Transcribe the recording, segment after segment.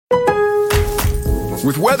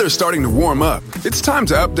With weather starting to warm up, it's time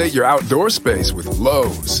to update your outdoor space with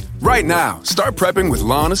Lowe's. Right now, start prepping with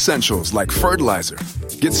lawn essentials like fertilizer.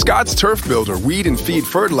 Get Scott's Turf Builder Weed and Feed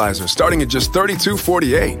Fertilizer starting at just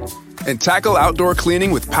 $32.48. And tackle outdoor cleaning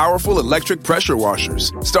with powerful electric pressure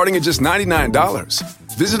washers starting at just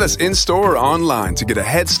 $99. Visit us in-store or online to get a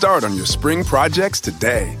head start on your spring projects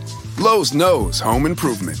today. Lowe's knows home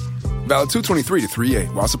improvement. Valid 2/23 to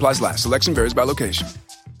 3/8 while supplies last. Selection varies by location.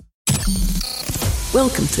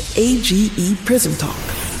 Welcome to AGE Prison Talk,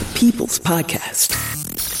 the People's Podcast.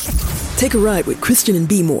 Take a ride with Christian and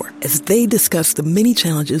B. Moore as they discuss the many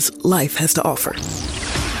challenges life has to offer.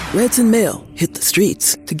 Reds and Mail hit the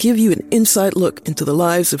streets to give you an inside look into the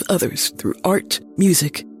lives of others through art,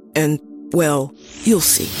 music, and, well, you'll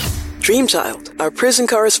see. Dreamchild, our prison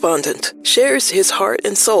correspondent, shares his heart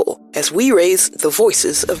and soul as we raise the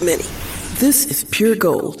voices of many. This is Pure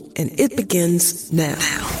Gold, and it begins now.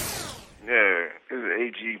 Yeah, this is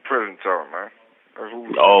AG Prison Talk, man. That's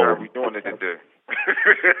what we doing it today.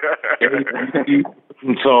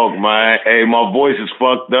 Talk, man. Hey, my voice is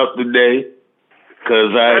fucked up today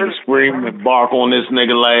because I had to scream and bark on this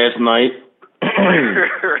nigga last night.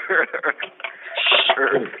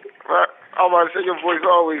 I'm about to say your voice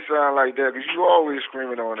always sound like that because you always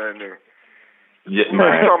screaming on that nigga. Yeah,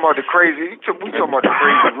 man. We talking about the crazy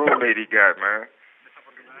roommate he got, man.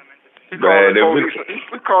 We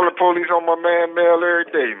call the police on my man Mel every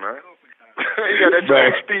day, man. He got that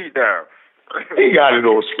track speed down. He got it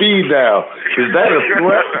on speed dial. Is that a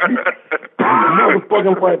threat?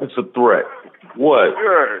 Motherfucking right, it's a threat. What?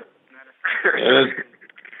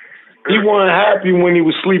 He wasn't happy when he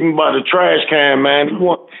was sleeping by the trash can, man.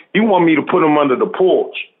 He want me to put him under the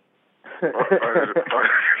porch.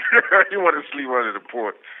 You want to sleep under the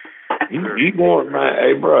porch? He want, man.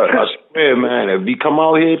 Hey, bro, I swear, man, if he come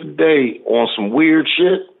out here today on some weird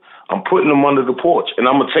shit, I'm putting him under the porch, and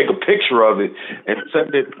I'm gonna take a picture of it and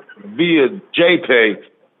send it via JPEG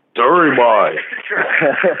to everybody.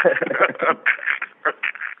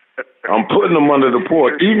 I'm putting him under the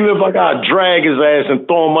porch, even if I gotta drag his ass and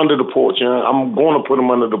throw him under the porch. You know? I'm gonna put him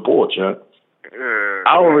under the porch. You know?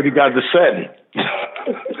 I already got the setting.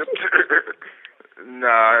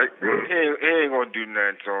 Nah, he ain't gonna do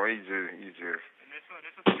nothing to him. He just.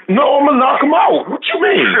 No, I'm gonna knock him out. What you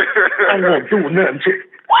mean? I ain't gonna do nothing to him.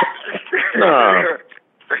 What? Nah.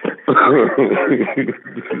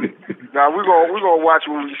 Nah, we're gonna watch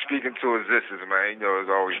what we speak into existence, man. You know, there's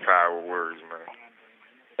always power of words, man.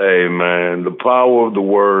 Hey, man, the power of the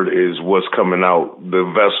word is what's coming out. The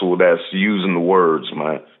vessel that's using the words,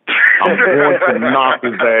 man. I'm going to knock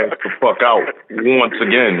his ass the fuck out once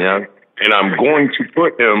again, yeah. And I'm going to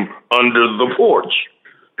put him under the porch.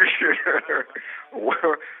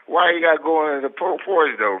 Why you gotta go under the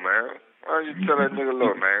porch though, man? Why don't you tell that nigga,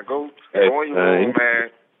 look, man, go in your room, man.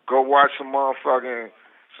 Go watch some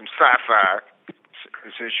sci-fi.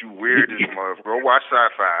 Since you weird as motherfucker, go watch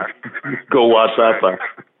sci-fi. Go watch sci-fi.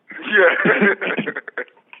 Yeah.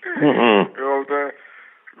 You know what I'm saying?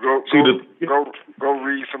 Go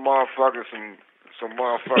read some motherfucking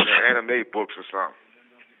anime books or something.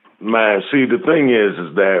 Man, see, the thing is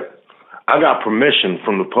that I got permission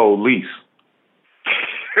from the police.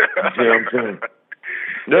 You know what I'm saying?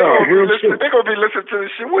 They're gonna be listening to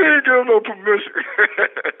this shit. We ain't giving no permission.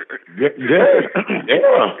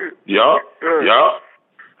 Yeah.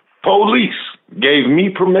 Police gave me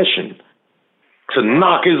permission to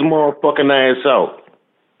knock his motherfucking ass out.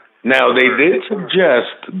 Now, they did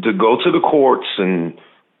suggest to go to the courts and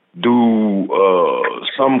do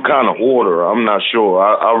some kind of order. I'm not sure.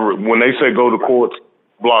 When they say go to courts,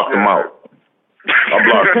 block them out. I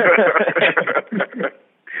blocked them.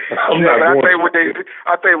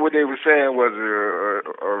 I think what they were saying was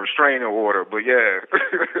a restraining order, but yeah.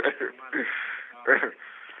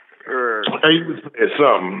 It's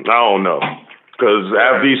something. I don't know. Because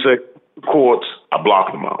after he said courts, I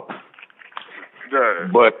blocked them out. Yeah.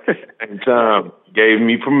 But at the same time, gave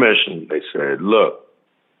me permission. They said, look.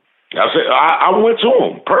 I went to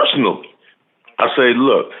him personally. I said,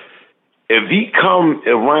 look, if he come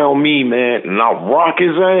around me, man, and I rock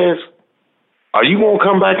his ass, are you going to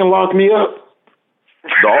come back and lock me up?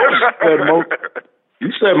 The officer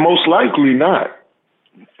said most likely not.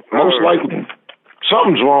 Most likely.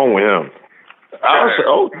 Something's wrong with him. I said,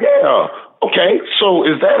 oh, yeah. Okay, so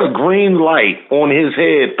is that a green light on his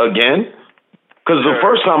head again? Because the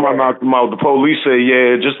first time I knocked him out, the police said,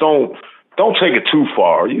 yeah, just don't take it too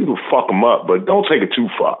far. You can fuck him up, but don't take it too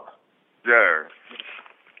far. Yeah.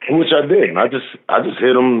 Which I did. I just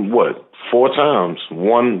hit him, 4 times?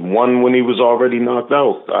 One when he was already knocked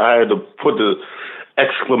out. I had to put the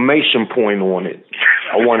exclamation point on it.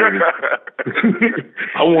 I wanted to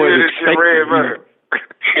I wanted to say red, man.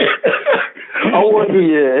 I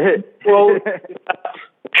wanted well,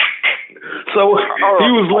 so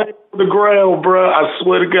he was laying on the ground, bro. I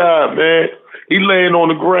swear to God, man. He laying on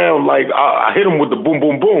the ground like I hit him with the boom,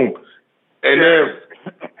 boom, boom. And then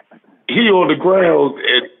he on the ground,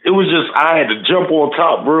 and it was just, I had to jump on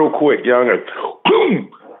top real quick, young. Boom!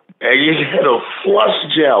 And he had a flush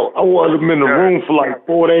gel. I wanted him in the room for like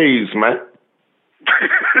 4 days, man.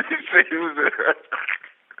 He was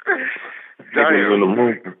in the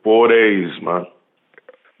room for 4 days, man.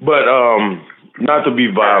 But not to be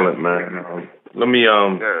violent, man. Let me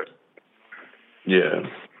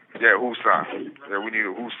Yeah, woosah. Yeah, we need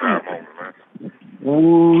a woosah moment, man.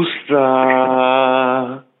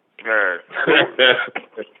 Woosah. Yeah.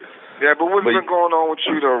 Yeah, but what's been going on with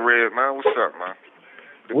you though, Red, man? What's up, man?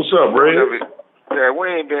 What's up, Red? Yeah, we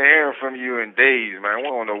ain't been hearing from you in days, man. We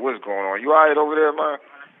don't know what's going on. You all right over there, man?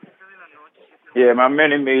 Yeah, my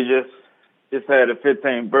mini-me just had a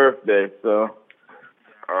 15th birthday, so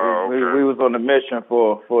we was on the mission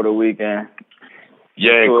for the weekend.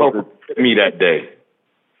 Yeah, and me that day.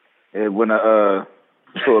 It went to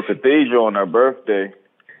a cathedral on her birthday.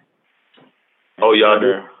 Oh, y'all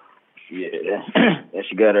do? Yeah. And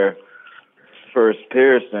she got her first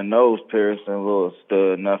piercing, nose piercing, little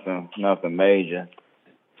stud, nothing major.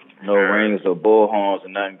 No rings or bull horns or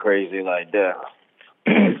nothing crazy like that.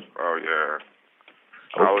 Oh, yeah.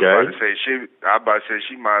 Okay. I was about to say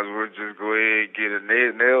she might as well just go ahead and get her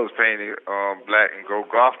nails painted black and go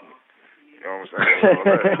golfing. You know what I'm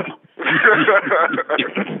saying?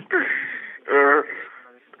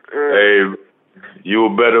 Hey, you a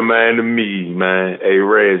better man than me, man. Hey,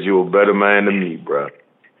 Rez, you a better man than me, bro.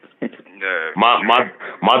 Yeah.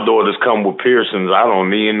 My daughters come with piercings I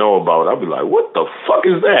don't even know about. I'll be like, what the fuck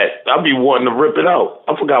is that? I'll be wanting to rip it out.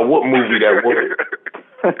 I forgot what movie that was.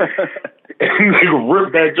 Nigga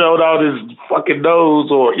rip that joint out his fucking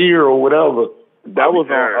nose or ear or whatever. That was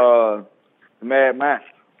on Mad Max.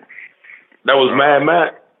 That was Mad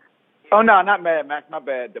Max? Oh, no, not Mad Max. My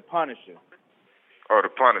bad. The Punisher. Oh, the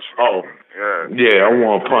Punisher. Oh, yeah. I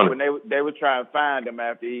want Punisher. When they were trying to find him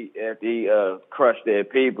after he crushed their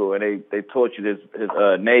people, and they tortured his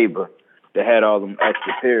neighbor that had all them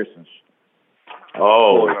extra piercings.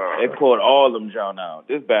 Oh, they pulled all them John out.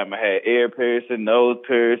 This Batman had ear piercing, nose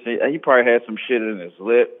piercing. He probably had some shit in his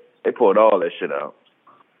lip. They pulled all that shit out.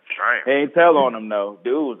 Damn. He ain't tell on him though.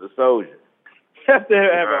 Dude was a soldier. After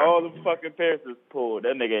having all them fucking piercings pulled,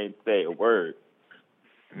 that nigga ain't say a word.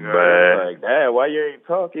 Man. Like, Dad, why you ain't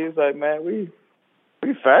talking? He's like, man, we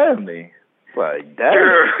family. Like, Dad.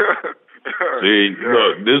 See,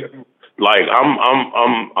 look, this like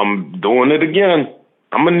I'm doing it again.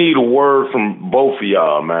 I'm gonna need a word from both of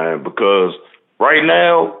y'all, man, because right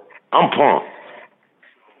now I'm pumped.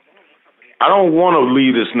 I don't want to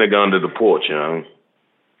leave this nigga under the porch, young.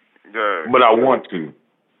 Yeah. But I want to.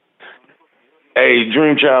 Hey,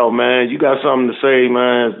 Dream Child, man, you got something to say,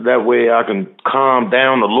 man? That way I can calm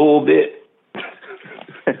down a little bit.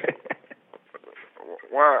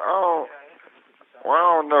 Well, I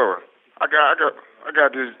don't know. I got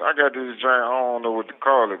this joint. I don't know what to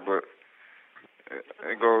call it, but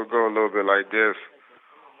it go a little bit like this.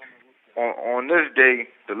 On this day,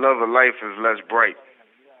 the love of life is less bright.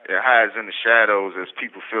 It hides in the shadows as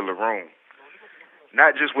people fill the room.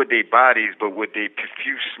 Not just with their bodies, but with their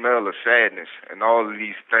profuse smell of sadness and all of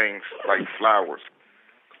these things like flowers.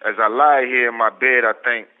 As I lie here in my bed, I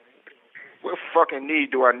think, what fucking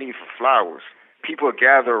need do I need for flowers? People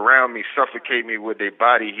gather around me, suffocate me with their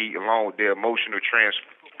body heat along with their emotional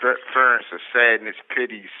transference of sadness,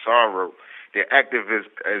 pity, sorrow. They're active as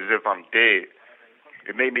if I'm dead.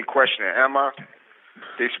 It made me question, am I?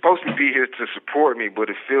 They're supposed to be here to support me, but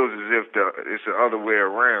it feels as if it's the other way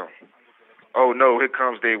around. Oh no, here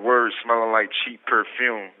comes their words smelling like cheap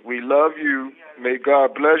perfume. We love you. May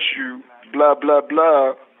God bless you. Blah, blah,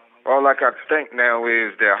 blah. All I can think now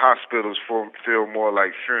is that hospitals feel more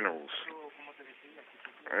like funerals.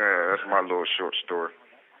 Yeah, that's my little short story.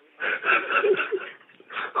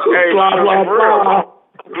 Hey, blah, blah, blah.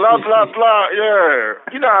 Blah, blah, blah, yeah.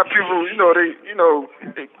 You know how people,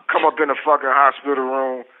 they come up in a fucking hospital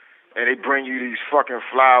room and they bring you these fucking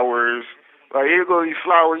flowers. Like, here go these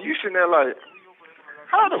flowers. You sitting there like,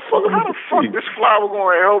 how the fuck this flower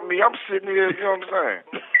going to help me? I'm sitting here, you know what I'm saying?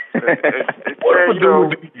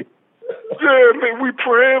 Yeah, man, we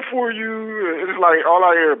praying for you. It's like all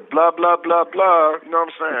I hear, blah, blah, blah, blah. You know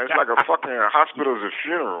what I'm saying? It's like a fucking hospital's a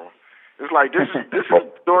funeral. It's like this is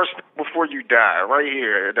doorstep before you die, right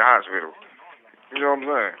here at the hospital. You know what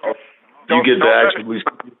I'm saying? You get to actually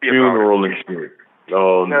see the funeral and shit.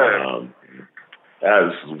 Oh no,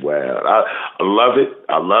 that's wild. I love it.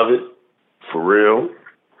 I love it for real.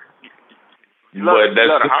 But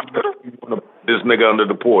that's the hospital? This nigga under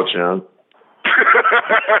the porch, huh?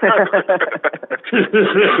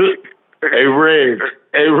 Hey Red,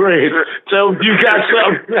 tell him you got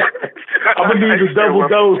something. I'm gonna need a double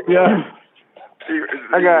dose, yeah.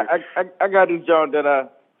 I got this joint that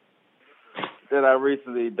I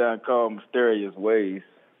recently done called Mysterious Ways.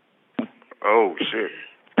 Oh shit.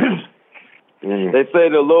 They say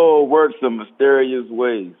the Lord works in mysterious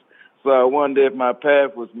ways. So I wonder if my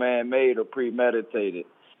path was man-made or premeditated.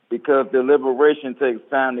 Because deliberation takes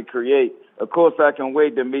time to create. Of course, I can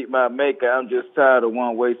wait to meet my maker. I'm just tired of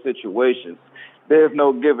one-way situations. There's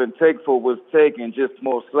no give and take for what's taken, just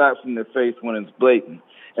more slaps in the face when it's blatant.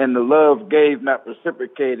 And the love gave, not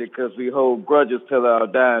reciprocated, because we hold grudges till our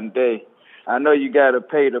dying day. I know you got to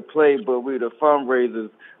pay to play, but we the fundraisers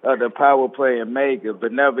of the power play and mega,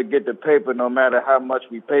 but never get the paper no matter how much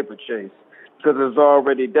we paper chase. Because it's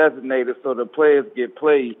already designated, so the players get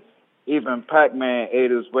played. Even Pac-Man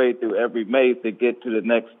ate his way through every maze to get to the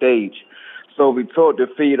next stage. So we taught to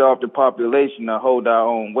feed off the population and hold our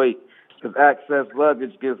own weight. Because access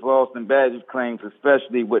luggage gets lost in baggage claims,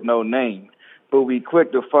 especially with no name. But we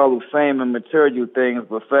quick to follow fame and material things,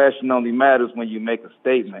 but fashion only matters when you make a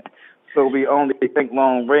statement. So we only think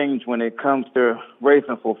long range when it comes to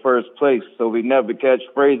racing for first place. So we never catch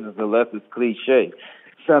phrases unless it's cliche.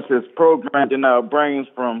 Since it's programmed in our brains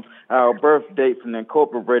from our birth dates and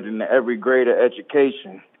incorporated into every grade of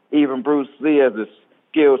education. Even Bruce Lee, as a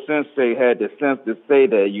skilled sensei, had the sense to say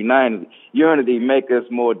that unity make us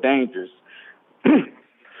more dangerous.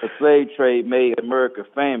 The slave trade made America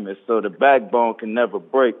famous, so the backbone can never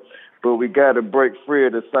break. But we got to break free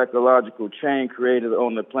of the psychological chain created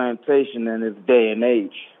on the plantation in this day and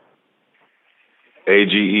age.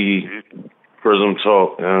 AGE, Prism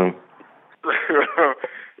Talk,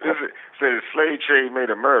 Said the slave trade made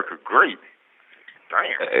America great.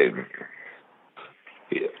 Damn.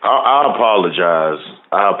 Hey, I apologize.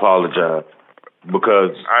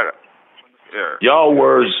 Because y'all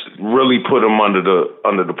words really put him under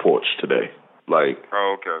the porch today. Like,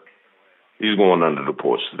 oh, okay. He's going under the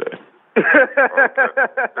porch today.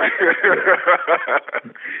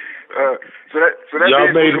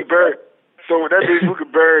 So that means we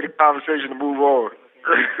could bury the conversation and move on.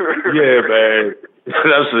 Yeah, man.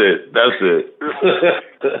 That's it.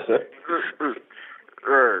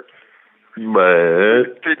 Right. Man.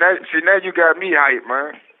 See, now you got me hyped,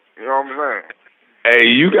 man. You know what I'm saying? Hey,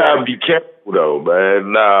 you gotta be careful though,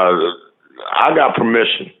 man. Nah, I got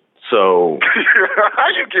permission, so. How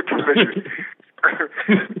you get permission?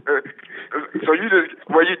 So you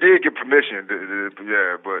did get permission,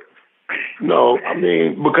 yeah, but. No, I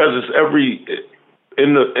mean because it's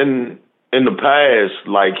in the past,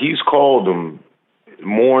 like he's called them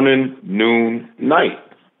morning, noon, night.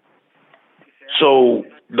 So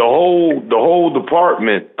the whole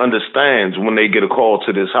department understands when they get a call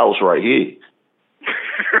to this house right here.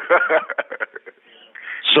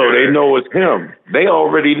 So they know it's him. They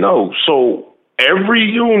already know. So every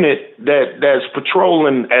unit that's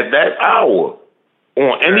patrolling at that hour,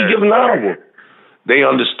 on any given hour, they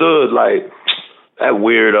understood, like, that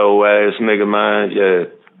weirdo ass nigga, man, yeah.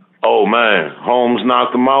 Oh, man, Holmes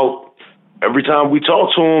knocked him out. Every time we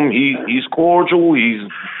talk to him, he's cordial. He's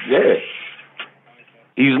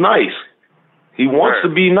nice. He wants to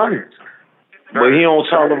be nice. But he don't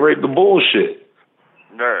tolerate the bullshit.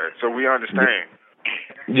 Yeah, so we understand.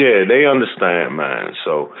 Yeah, they understand, man.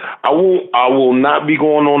 So I will not be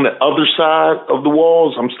going on the other side of the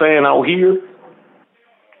walls. I'm staying out here.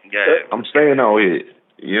 Yeah. I'm staying out here.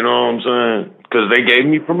 You know what I'm saying? Because they gave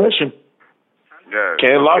me permission. Yeah.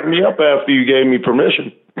 Can't lock me up after you gave me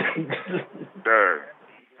permission.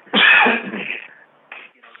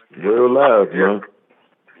 Real life, man.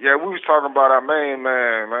 Yeah, we was talking about our main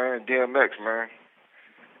man, DMX, man.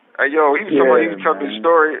 Hey, yo, he was telling me the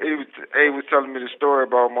story. He was telling me the story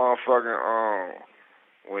about motherfucking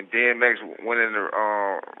when DMX went in the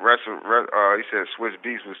he said Swiss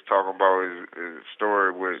Beats was talking about his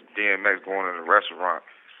story with DMX going in the restaurant,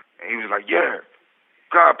 and he was like, "Yeah,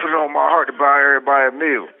 God put it on my heart to buy everybody a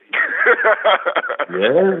meal."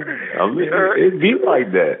 Yeah, I mean, it be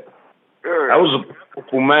like that. Yeah. That was a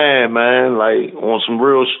powerful man, like on some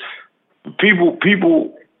real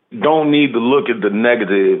people don't need to look at the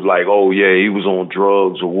negative, like, oh yeah, he was on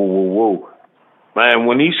drugs or woo. Man,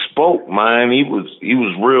 when he spoke, man, he was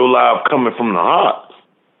real live coming from the heart.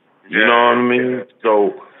 You know what I mean?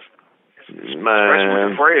 So, man, especially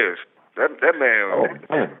with the prayers. That man. Oh,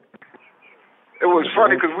 man. It was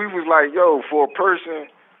funny because we was like, yo, for a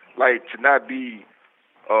person like to not be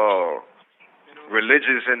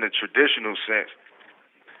religious in the traditional sense,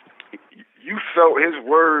 you felt his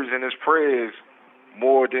words and his prayers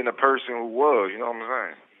more than a person who was. You know what I'm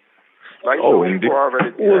saying? Like, people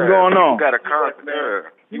already. What's going on? Got a concept. Yeah.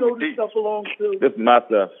 You know this stuff belongs to. This is my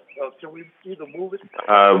stuff. Can we either move it?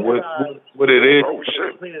 What it is? Oh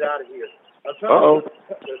shit! Clean it out of here. Uh-oh.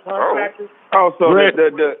 The contractors. Oh, so Red.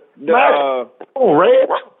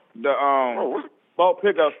 the bulk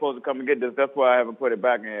pickup's supposed to come and get this. That's why I haven't put it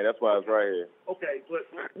back in here. That's why it's right here. Okay, but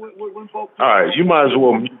when bulk. All right, you might as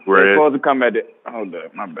well mute, Red. It's supposed to come at the. Hold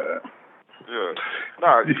up, my bad. Yeah.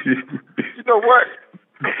 Nah. You know what?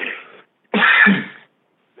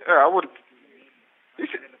 Yeah, I would.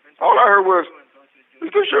 All I heard was,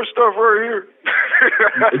 "Is this your stuff right here?"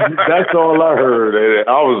 That's all I heard.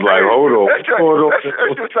 I was like, hold on. That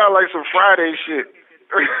just sounds like some Friday shit.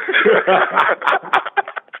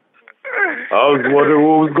 I was wondering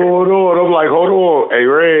what was going on. I'm like, hold on. Hey,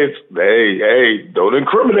 Reds. Hey, don't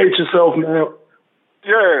incriminate yourself now.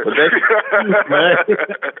 Yeah. But that's man.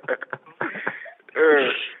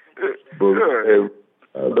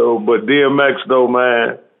 I know, but DMX though,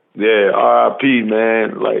 man. Yeah, R.I.P.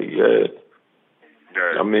 man. Like, yeah.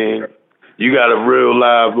 I mean, you gotta real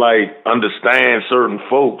live understand certain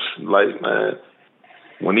folks. Like, man,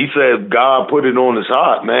 when he said God put it on his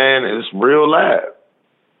heart, man, it's real live.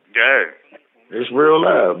 Yeah. It's real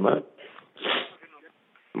live, man.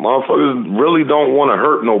 Motherfuckers really don't want to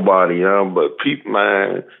hurt nobody, but people,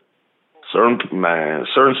 man, certain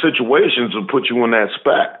situations will put you in that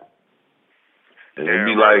spot. And you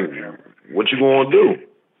be like, what you gonna do?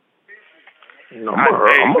 I'm gonna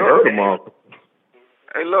hurt them all.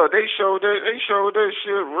 Hey, look, they showed that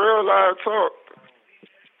shit real live talk.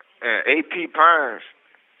 And AP Pines,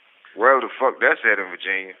 wherever the fuck that's at in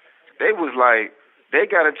Virginia, they was like, they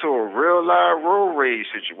got into a real live road rage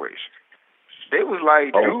situation. They was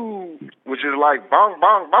like, dude, which is like bong,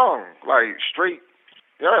 bong, bong, like straight,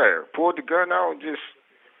 pulled the gun out and just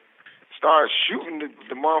started shooting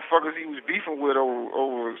the motherfuckers he was beefing with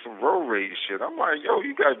over some road rage shit. I'm like, yo,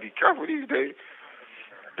 you gotta be careful these days.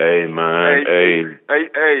 Hey, man, hey.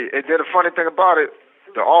 And then the funny thing about it,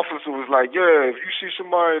 the officer was like, yeah, if you see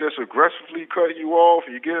somebody that's aggressively cutting you off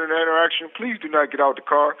and you get in an interaction, please do not get out the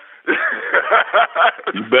car.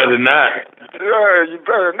 You better not. Yeah, you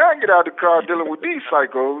better not get out the car dealing with these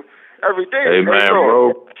psychos every day. Hey, man,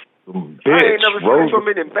 bro. I ain't never seen so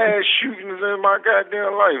many bad shootings in my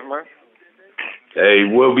goddamn life, man. Hey,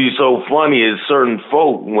 what'll be so funny is certain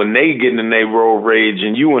folk, when they get in their road rage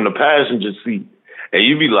and you in the passenger seat, and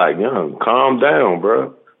you be like, yo, calm down,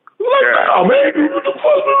 bro. Like, oh, man, what the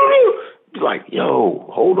fuck? Be like, yo,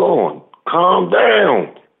 hold on. Calm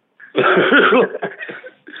down.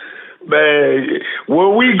 Man, where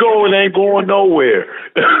we going ain't going nowhere.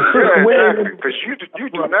 Yeah, exactly. Because you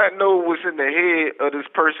do not know what's in the head of this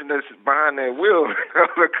person that's behind that wheel of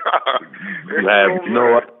the car. You have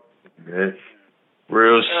no idea.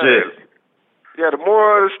 Real shit. Yeah, the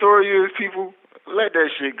moral of the story is, people, let that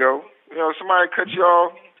shit go. You know, somebody cut you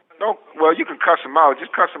off, you can cuss them out.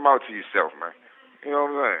 Just cuss them out to yourself, man. You know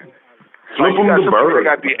what I'm saying? Flip them the bird. They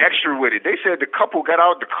got to be extra with it. They said the couple got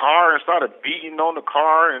out the car and started beating on the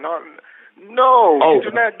car and all. No, you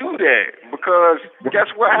do not do that, because guess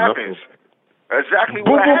what happens? Exactly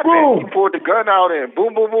what happened. Boom. He pulled the gun out and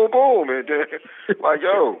boom, boom, boom, boom, and then, like,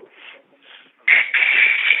 yo.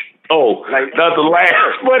 Oh, like, not the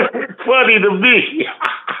last, but funny to me.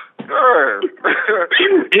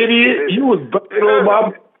 You idiot! You was banging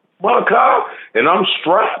on my car, and I'm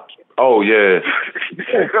strapped. Oh yeah.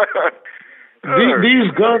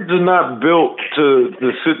 These guns are not built to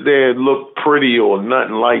sit there and look pretty or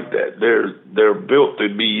nothing like that. They're built to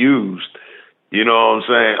be used. You know what I'm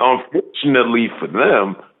saying? Unfortunately for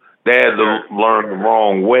them, they had to learn the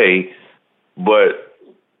wrong way. But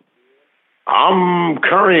I'm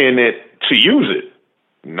carrying it to use it,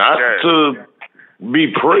 not to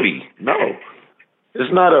be pretty. No,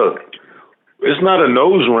 it's not a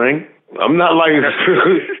nose ring. I'm not like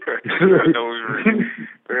nose ring.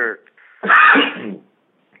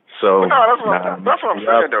 So no, that's what I'm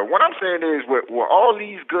saying though. What I'm saying is, with all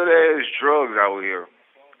these good ass drugs out here,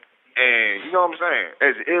 and you know what I'm saying,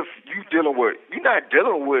 as if you're not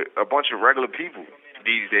dealing with a bunch of regular people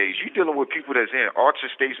these days. You're dealing with people that's in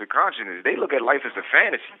altered states of consciousness. They look at life as a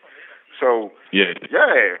fantasy. So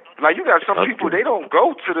like you got some people, they don't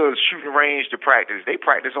go to the shooting range to practice. They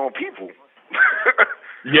practice on people.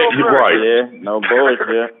 Yeah, you're right. Yeah, no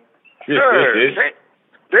bullshit.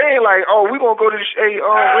 They ain't like, oh, we gonna go to the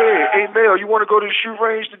hey Mel, you want to go to the shoot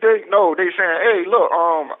range today? No, they saying, hey, look,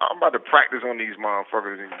 I'm about to practice on these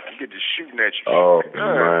motherfuckers and get to shooting at you. Oh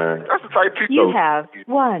man, that's the type of people. You have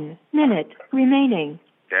 1 minute remaining.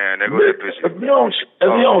 Damn, there goes that bitch. If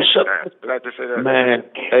you don't shut, man,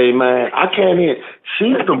 hey man, I can't hear.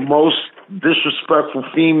 She's the most disrespectful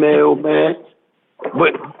female, man.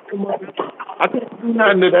 But I can't do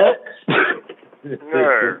nothing to that.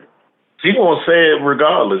 No. She gonna say it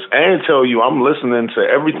regardless and tell you I'm listening to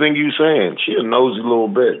everything you saying. She a nosy little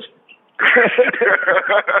bitch.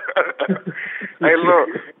 Hey, look.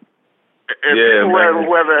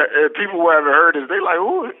 If people who haven't heard this, they like,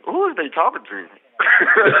 who is they talking to?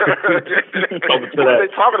 What are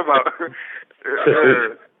they talking about?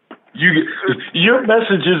 Your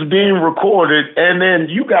message is being recorded, and then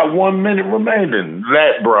you got 1 minute remaining.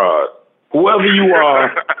 That broad, whoever you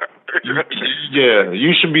are,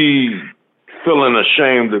 you should be feeling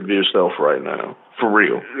ashamed of yourself right now, for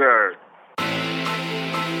real. Yeah.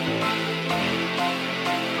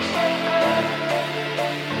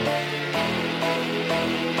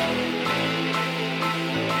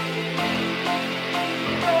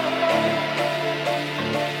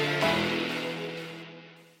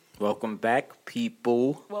 Welcome back,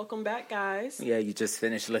 people. Welcome back, guys. Yeah, you just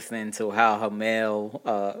finished listening to how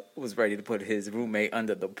Hamel was ready to put his roommate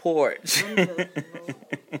under the porch.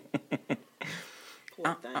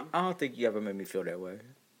 I don't think you ever made me feel that way.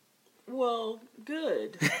 Well,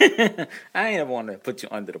 good. I ain't ever want to put you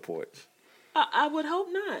under the porch. I would hope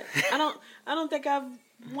not. I don't think I've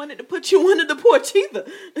wanted to put you under the porch either.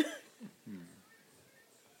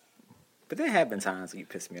 But there have been times when you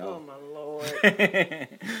piss me off. Oh, my Lord.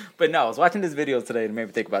 But no, I was watching this video today and it made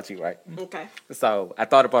me think about you, right? Okay. So I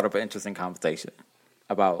thought it brought up an interesting conversation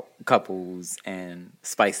about couples and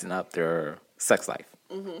spicing up their sex life.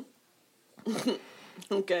 Mm-hmm.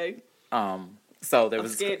 Okay. So there I'm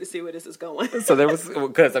scared to see where this is going. So there was,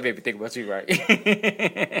 because I made me think about you, right?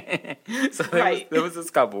 So there was this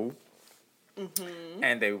couple. Mm-hmm.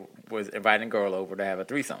 And they was inviting a girl over to have a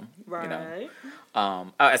threesome. Right. You know?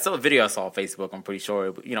 I saw a video I saw on Facebook. I'm pretty sure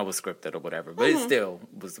it was scripted or whatever. But it still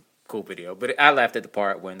was a cool video. But I laughed at the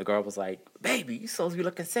part when the girl was like, baby, you supposed to be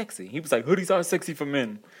looking sexy. He was like, hoodies are sexy for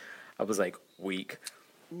men. I was like, weak.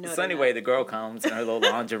 No, so anyway, the girl comes in her little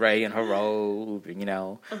lingerie and her robe. And,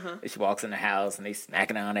 and she walks in the house and they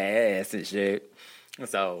smacking on her ass and shit.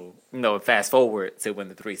 So, fast forward to when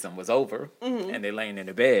the threesome was over. Mm-hmm. And they laying in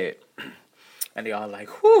the bed. And they all like,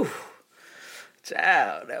 whew,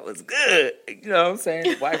 child, that was good. You know what I'm saying?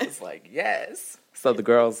 The wife was like, yes. So the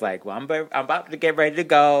girl's like, well, I'm about to get ready to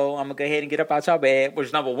go. I'm going to go ahead and get up out your bed.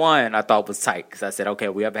 Which, number one, I thought was tight. Because I said, okay,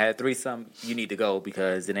 we ever had a threesome? You need to go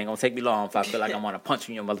because it ain't going to take me long if I feel like I want to punch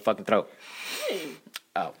you in your motherfucking throat.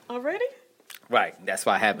 Oh. Already? Right. That's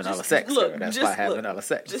why I have vanilla sex. Look, that's why I have vanilla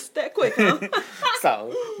sex. Just that quick, huh?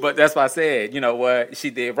 But that's why I said, you know what? She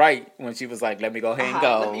did right when she was like, let me go ahead and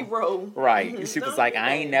go. Let me roll. Right. Mm-hmm. She was like,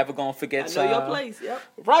 I ain't never going to forget you. I know your place, yep.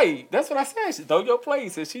 Right. That's what I said. She know your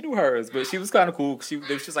place. And she knew hers. But she was kind of cool. She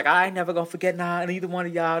was like, I ain't never going to forget neither one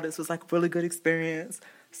of y'all. This was like a really good experience.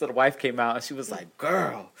 So the wife came out and she was like,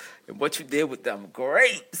 girl, and what you did with them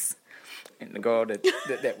grapes. And the girl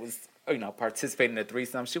that was... participating in the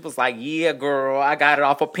threesome. She was like, yeah, girl, I got it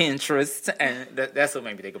off of Pinterest. And that's what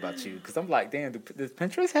made me think about you. Because I'm like, damn, does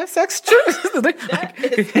Pinterest have sex tricks? That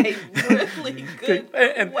is a really good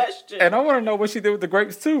question. And I want to know what she did with the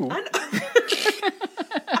grapes, too.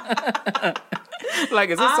 Like,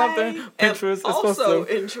 is this something Pinterest is supposed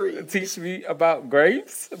to teach me about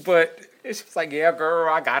grapes? But she was like, yeah,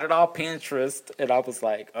 girl, I got it off Pinterest. And I was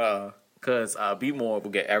like, because Be More will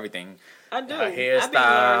get everything. I do. Her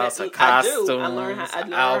hairstyles, her costumes, I learn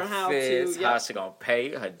how outfits, how she gonna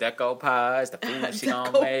pay, her decoupage, the food she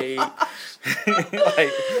gonna make. Like,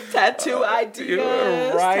 tattoo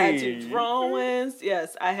ideas, tattoo drawings.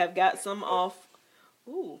 Yes, I have got some off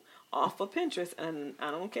of Pinterest, and I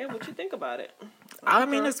don't care what you think about it. I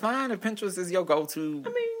mean, it's fine if Pinterest is your go-to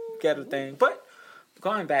get a thing. But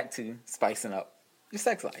going back to spicing up your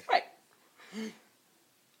sex life. Right.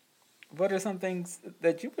 What are some things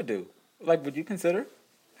that you would do? Like, would you consider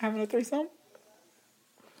having a threesome?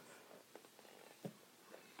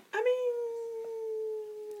 I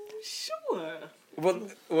mean, sure. Well,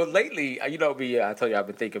 lately, I told you I've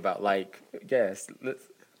been thinking about, like, yes,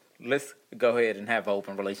 let's go ahead and have an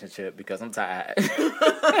open relationship because I'm tired.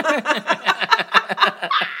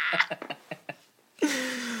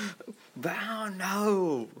 But I don't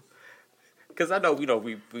know. Because I know,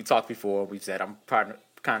 we talked before. We've said I'm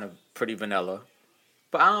kind of pretty vanilla.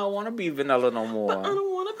 But I don't want to be vanilla no more. But I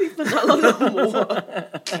don't want to be vanilla no more.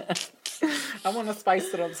 I want to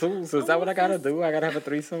spice it up too. So is that what I gotta do? I gotta have a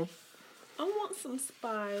threesome? I want some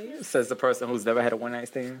spice. Says the person who's never had a one night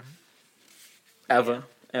stand ever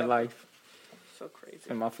in life. So crazy.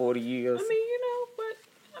 In my 40 years. I mean,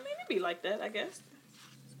 it'd be like that, I guess.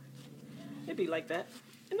 It'd be like that.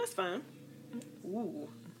 And that's fine. Ooh.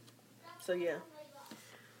 So, yeah.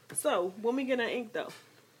 So, when we get our ink, though?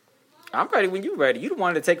 I'm ready when you're ready. You the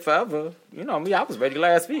one to take forever. You know me, I was ready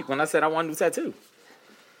last week when I said I want a new tattoo.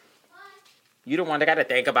 You the one that got to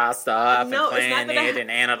think about stuff and plan it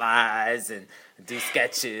and analyze and do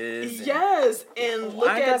sketches. Yes, and look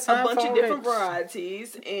at a bunch of different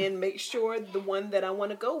varieties and make sure the one that I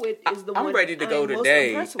want to go with is the one I'm ready to go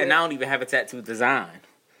today, and I don't even have a tattoo design.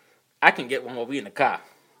 I can get one while we in the car.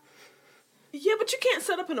 Yeah, but you can't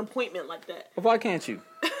set up an appointment like that. Why can't you?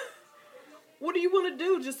 What do you want to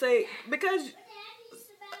do? Just say, because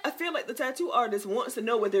I feel like the tattoo artist wants to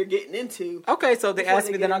know what they're getting into. Okay, so they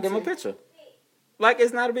ask me, then I'll give them a picture. Like,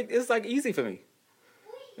 it's not a big, it's like easy for me.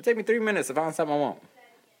 It'll take me 3 minutes if I find something I want.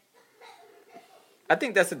 I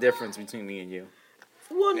think that's the difference between me and you.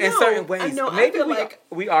 Well, no. In certain ways. I know, maybe I feel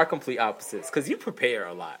we are complete opposites, because you prepare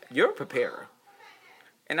a lot. You're a preparer.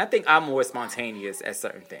 And I think I'm more spontaneous at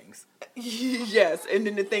certain things. Yes, and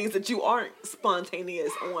then the things that you aren't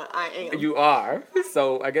spontaneous on, I am. You are.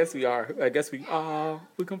 So I guess we are. I guess we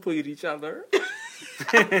complete each other.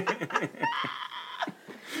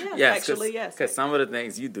 Yes, actually, yes. Because some of the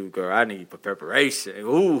things you do, girl, I need for preparation.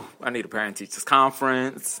 Ooh, I need a parent-teachers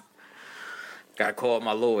conference. Got to call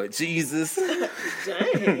my Lord Jesus.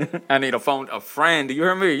 Dang. I need a friend. Do you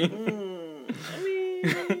hear me?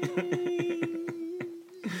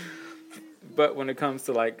 But when it comes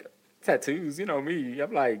to, like, tattoos, you know me,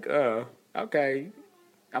 I'm like, okay,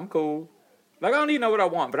 I'm cool. Like, I don't even know what I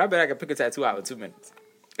want, but I bet I can pick a tattoo out in 2 minutes.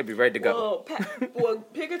 It'd be ready to go. Well,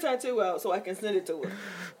 pick a tattoo out so I can send it to her.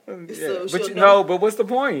 Yeah. So but what's the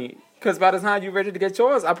point? Because by the time you're ready to get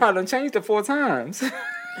yours, I probably done changed it 4 times.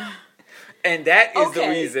 And that is the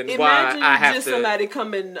reason why I have to. Somebody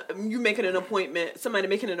coming, you making an appointment, somebody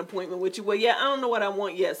making an appointment with you. Well, yeah, I don't know what I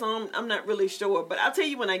want yet, so I'm not really sure. But I'll tell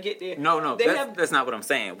you when I get there. No, that's not what I'm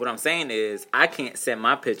saying. What I'm saying is I can't send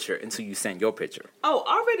my picture until you send your picture. Oh,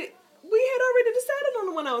 we had already decided on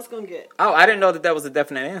the one I was going to get. Oh, I didn't know that was a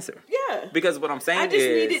definite answer. Yeah. Because what I'm saying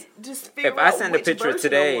is, if I send a picture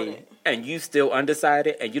today and you still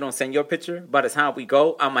undecided and you don't send your picture, by the time we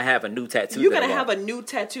go, I'm going to have a new tattoo. You're going to have a new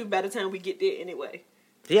tattoo by the time we get there anyway.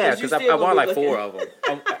 Yeah, because I want like 4 of them.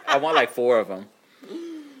 I want like 4 of them.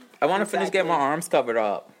 I want to finish getting my arms covered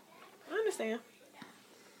up. I understand.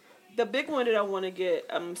 The big one that I want to get,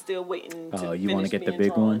 I'm still waiting to you want to get the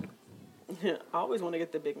big one? I always want to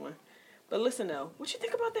get the big one. But listen though, what you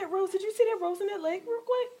think about that rose? Did you see that rose in that leg real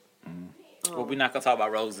quick? Well, we're not going to talk about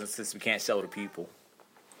roses since we can't show the people.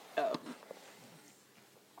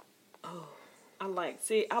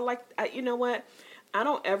 You know what? I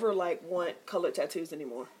don't ever want colored tattoos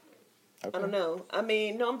anymore. Okay. I don't know. I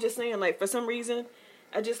mean, no, I'm just saying, for some reason,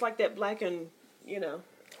 I just like that black and,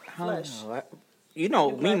 flesh.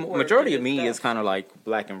 Majority of me is kind of like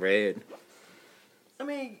black and red. I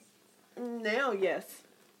mean, now, yes.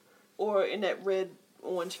 Or in that red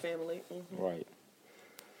orange family. Mm-hmm. Right.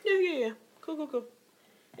 Yeah. Cool.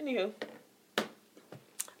 Anywho.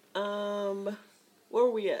 Where were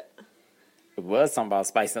we at? It was something about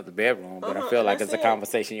spicing up the bedroom, but I feel like it's a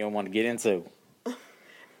conversation you don't want to get into.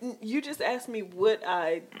 You just asked me would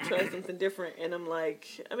I try something different, and I'm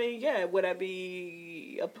like, I mean, yeah, would I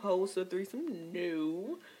be opposed to a threesome?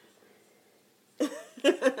 No.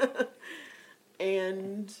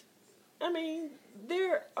 And, I mean,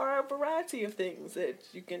 there are a variety of things that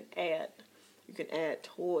you can add. You can add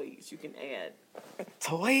toys. You can add...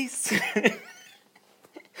 Toys?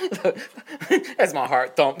 As my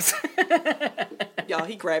heart thumps. Y'all,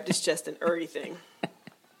 he grabbed his chest and everything.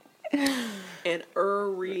 And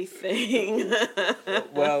everything.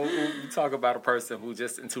 Well, we talk about a person who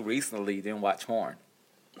just until recently didn't watch porn.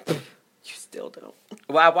 You still don't.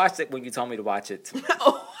 Well, I watched it when you told me to watch it.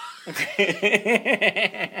 Oh.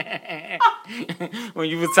 When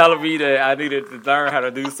you were telling me that I needed to learn how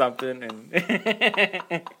to do something,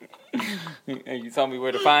 and you told me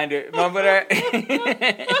where to find it. Remember that?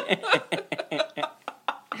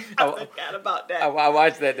 I forgot about that. I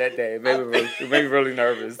watched that day. It made me really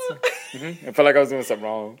nervous. Mm-hmm. I felt like I was doing something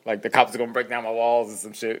wrong. Like the cops were going to break down my walls and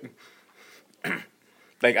some shit.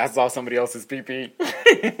 Like I saw somebody else's pee-pee.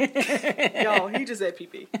 Y'all, he just said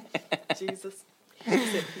pee-pee. Jesus. He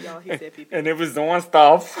said pee-pee. And it was doing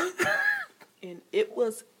stuff. And it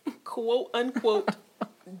was quote unquote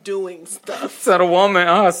doing stuff. Said a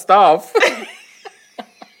woman, stuff.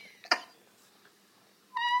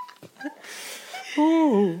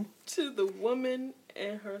 Ooh. To the woman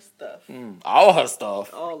and her stuff. All her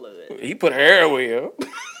stuff. All of it. He put her everywhere.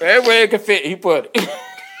 Everywhere it could fit, he put it.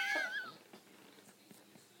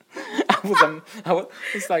 I was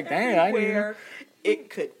it's like, dang, Where it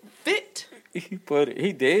could fit. He put it.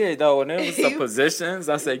 He did, though. And there was some positions.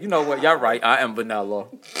 I said, you know what? Y'all right. I am vanilla.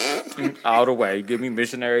 All the way. Give me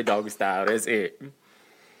missionary doggy style. That's it.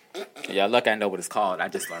 Yeah, look, I know what it's called. I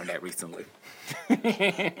just learned that recently.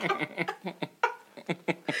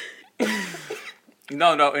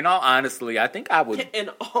 No, in all honesty, I think I would. In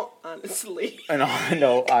all honesty.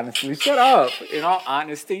 Honestly. Shut up. In all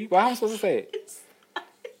honesty. Well, how am I supposed to say it?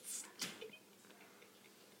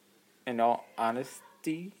 In all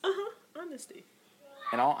honesty. Honesty.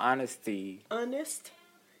 In all honesty.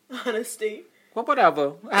 Honesty. Well,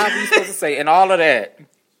 whatever. However you supposed to say. And all of that.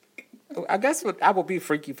 I guess I would be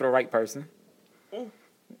freaky for the right person.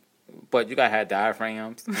 But you gotta have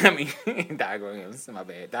diaphragms. I mean, diagrams. My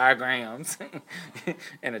bad. Diagrams.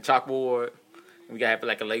 And a chalkboard. We gotta have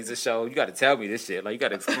like a laser show. You gotta tell me this shit. Like, you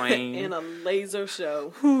gotta explain. In a laser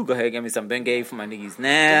show. Whew, go ahead, give me some Bengay for my knees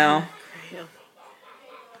now.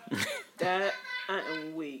 That, I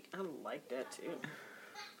am weak. I like that too.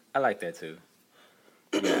 I like that too.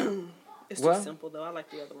 Yeah. It's too simple though. I like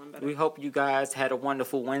the other one better. We hope you guys had a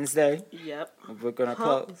wonderful Wednesday. Yep. We're gonna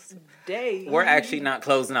close. Day. We're actually not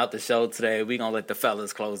closing out the show today. We're gonna let the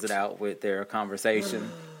fellas close it out with their conversation.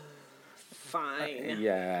 Fine.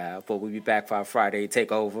 Yeah, but we'll be back for our Friday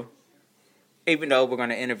takeover. Even though we're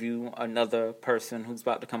gonna interview another person who's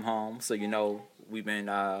about to come home, so you know we've been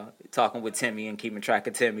talking with Timmy and keeping track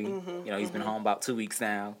of Timmy. You know, he's been home about 2 weeks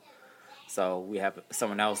now, so we have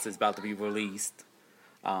someone else that's about to be released.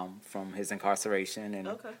 From his incarceration, and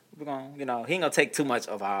we're gonna, he ain't gonna take too much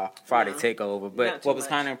of our Friday takeover. But what was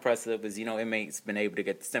kind of impressive is, inmates been able to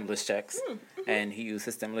get the stimulus checks, and he used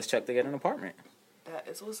his stimulus check to get an apartment. That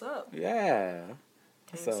is what's up. Yeah.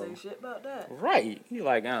 Can't say shit about that. Right. He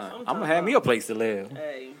like, I'm gonna have me a place to live.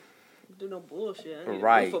 Hey. Do no bullshit.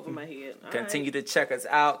 Right. Roof over my head. Continue to check us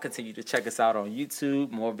out. Continue to check us out on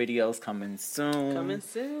YouTube. More videos coming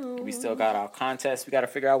soon. We still got our contest. We got to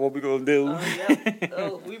figure out what we're gonna do.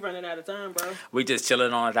 We running out of time, bro. We just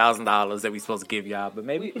chilling on $1,000 that we supposed to give y'all, but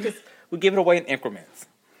maybe we give it away in increments.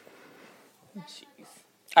 Jeez.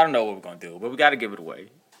 I don't know what we're gonna do, but we got to give it away.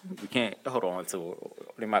 We can't hold on to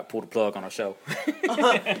it. They might pull the plug on our show.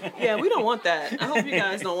 Yeah, we don't want that. I hope you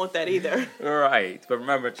guys don't want that either. Right. But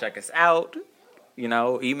remember, check us out.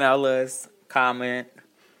 Email us, comment,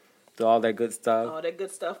 do all that good stuff.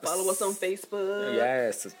 Follow us on Facebook.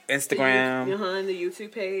 Yes. Instagram. The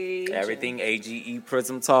YouTube page. Everything AGE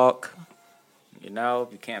Prism Talk.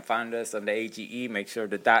 If you can't find us on the AGE, make sure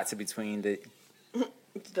the dots are between the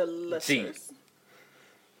letters. G.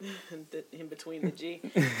 In between the G.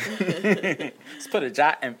 Let's put a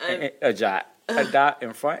dot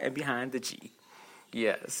in front and behind the G.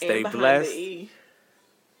 Yes. Stay blessed. The E.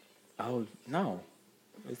 Oh no,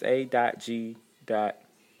 it's A.G.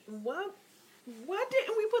 Why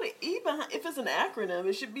didn't we put an E behind? If it's an acronym,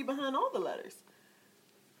 it should be behind all the letters.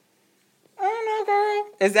 I don't know, girl.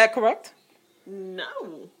 Is that correct?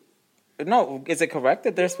 No. No, is it correct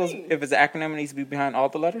that they're supposed to, if it's an acronym, it needs to be behind all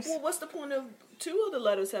the letters? Well, what's the point of two of the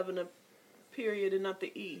letters having a period and not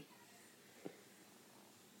the E?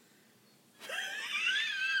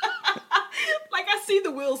 Like, I see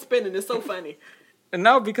the wheel spinning. It's so funny.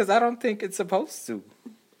 No, because I don't think it's supposed to.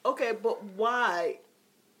 Okay, but why?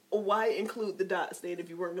 Why include the dots then if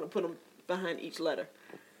you weren't going to put them behind each letter?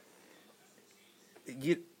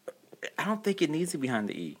 I don't think it needs to be behind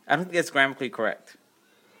the E. I don't think that's grammatically correct.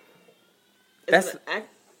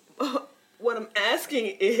 What I'm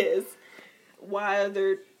asking is, why are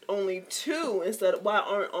there only two why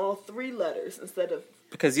aren't all three letters instead of...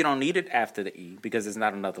 Because you don't need it after the E, because it's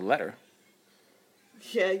not another letter.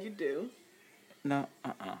 Yeah, you do. No,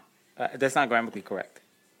 that's not grammatically correct.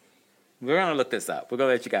 We're going to look this up. We're going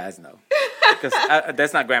to let you guys know. Because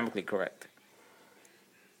that's not grammatically correct.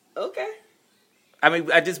 Okay. I mean,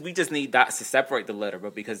 we just need dots to separate the letter,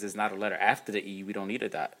 but because there's not a letter after the E, we don't need a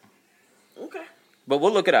dot. Okay. But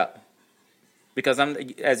we'll look it up. Because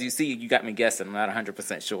as you see, you got me guessing. I'm not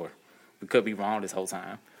 100% sure. We could be wrong this whole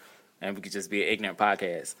time. And we could just be an ignorant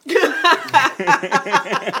podcast.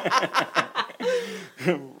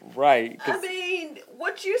 Right. I mean,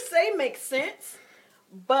 what you say makes sense,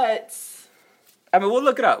 but... I mean, we'll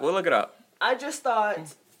look it up. I just thought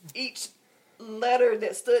each letter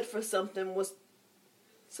that stood for something was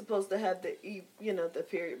supposed to have the E, the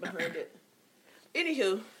period behind it.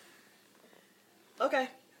 Anywho. Okay.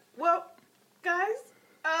 Well, guys,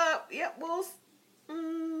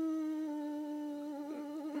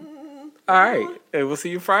 All right. And we'll see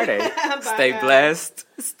you Friday. Stay blessed.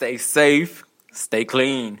 Stay safe. Stay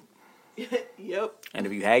clean. Yep. And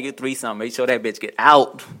if you had your threesome, make sure that bitch get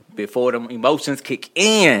out before them emotions kick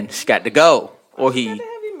in. She got to go. Or he.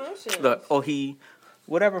 Look, or he.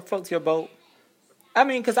 Whatever floats your boat. I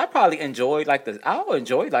mean, because I probably enjoyed I'll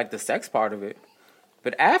enjoy the sex part of it.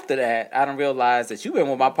 But after that, I don't realize that you've been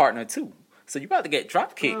with my partner too. So you about to get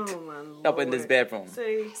drop kicked up in this bedroom.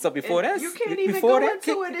 See, so before that, you can't even go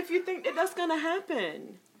into it if you think that's gonna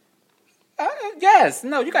happen. Yes,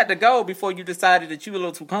 no, you got to go before you decided that you were a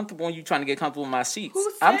little too comfortable and you trying to get comfortable in my sheets.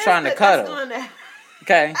 I'm trying to cuddle.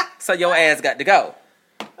 Okay, so your ass got to go.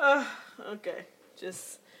 Okay,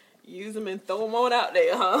 just use them and throw them on out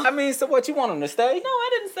there, huh? I mean, so what, you want them to stay? No, I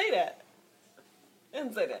didn't say that. I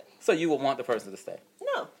didn't say that. So you would want the person to stay?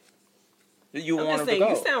 No. You would want them to go?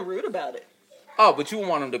 You sound rude about it. Oh, but you would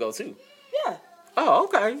want them to go too? Yeah. Oh,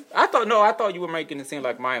 okay. I thought you were making it seem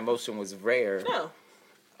like my emotion was rare. No.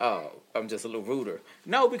 Oh, I'm just a little ruder.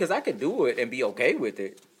 No, because I could do it and be okay with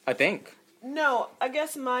it, I think. No, I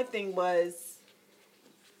guess my thing was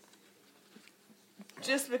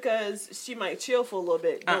just because she might chill for a little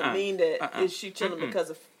bit don't mean that is she chilling because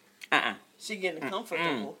of she getting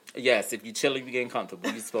comfortable. Yes, if you chilling, you getting comfortable.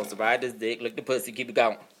 You're supposed to ride this dick, lick the pussy, keep it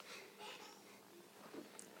going.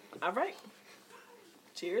 All right.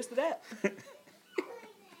 Cheers to that.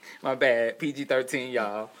 My bad. PG-13,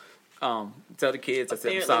 y'all. Tell the kids I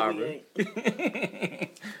said I'm sorry.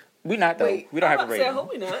 We not though. Wait, we don't have a rating. I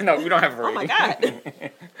hope we not. No, we don't have a rating. Oh my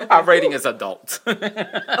God. Our rating is adult.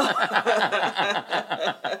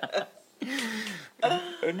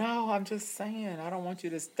 No, I'm just saying. I don't want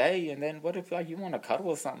you to stay. And then what if you want to cuddle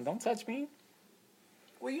or something? Don't touch me.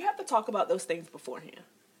 Well, you have to talk about those things beforehand.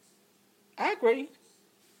 I agree.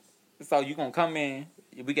 So you're going to come in.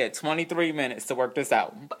 We get 23 minutes to work this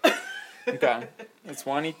out. Okay? It's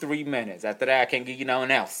 23 minutes. After that, I can't give you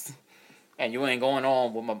nothing else. And you ain't going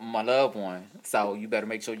on with my loved one. So you better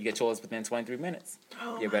make sure you get yours within 23 minutes.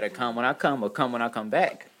 You better come when I come or come when I come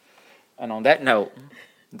back. And on that note,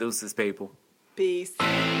 deuces, people. Peace.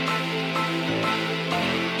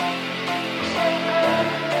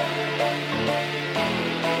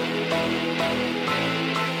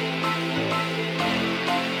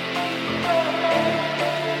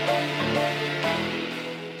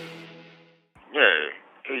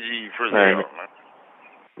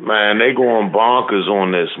 Man, they going bonkers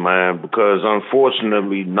on this, man, because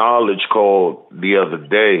unfortunately, Knowledge called the other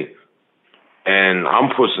day, and I'm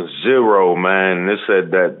pushing 0, man. They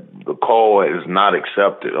said that the call is not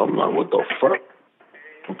accepted. I'm like, what the fuck?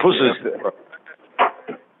 I'm pushing 0.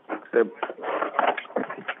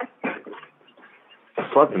 The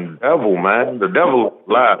fucking devil, man. The devil is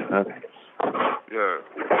alive, man. Yeah.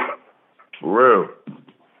 For real.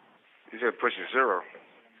 You said pushing 0.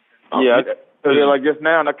 Yeah, like just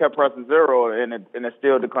now, I kept pressing 0, and it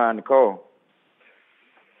still declined the call.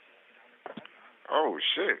 Oh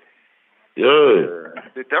shit! Yeah,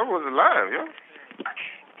 the devil was alive, yo.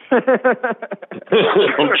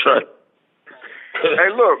 I'm trying. Hey,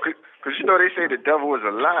 look, cause you know they say the devil was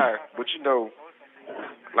alive, but you know,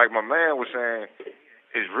 like my man was saying,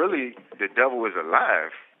 it's really the devil is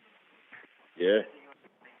alive. Yeah,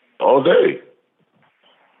 all day.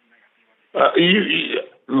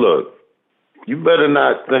 Look. You better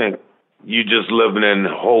not think you just living in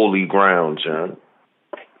holy ground, John.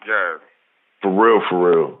 Yeah. For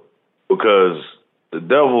real. Because the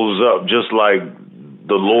devil's up just like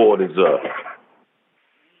the Lord is up.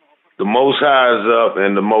 The Most High is up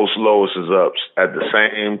and the Most Lowest is up at the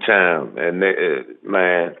same time. And,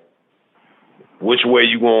 man, which way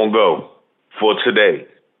you gonna go for today?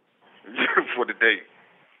 For the day.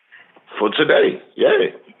 For today,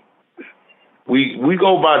 yeah. We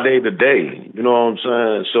go by day to day, you know what I'm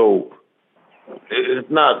saying? So it's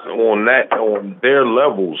not on their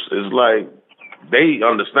levels. It's like they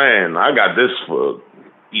understand I got this for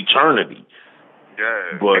eternity.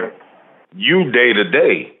 Yeah. But you day to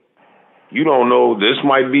day, you don't know, this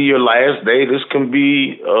might be your last day. This can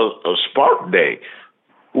be a spark day.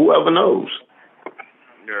 Whoever knows.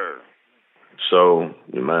 Yeah. So,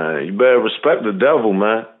 man, you better respect the devil,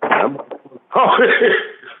 man.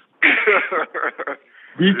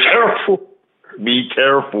 Be careful. Be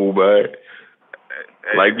careful, man.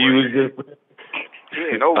 Hey, like you was just...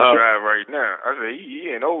 He in overdrive right now. I said,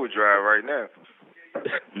 he in overdrive right now.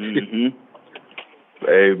 Mm-hmm.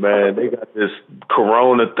 Hey, man, they got this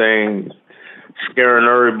corona thing scaring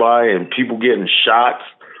everybody and people getting shots.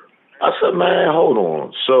 I said, man, hold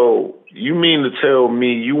on. So you mean to tell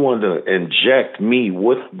me you want to inject me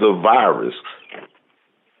with the virus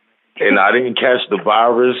and I didn't catch the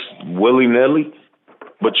virus willy-nilly?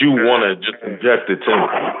 but you want to just inject it to me.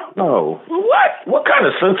 No. What? What kind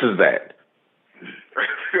of sense is that?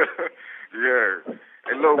 Yeah.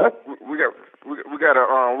 Hey, look, we got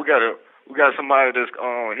somebody that's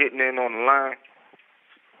hitting in on the line.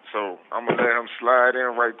 So I'm gonna let him slide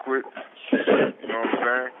in right quick. You know what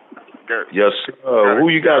I'm saying? Yes. Who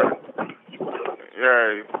you got?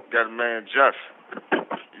 Yeah, you got a man, Just.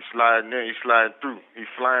 He's sliding in. He's sliding through. He's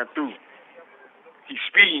flying through. He's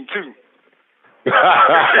speeding too.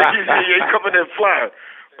 Yeah, he coming in flying.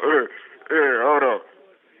 Hold on.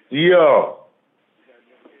 Yo.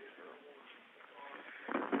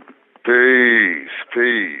 Peace.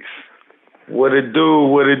 What it do?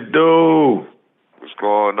 What's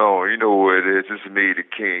going on? You know what it is. This is me, the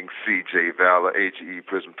King, CJ Valor, HE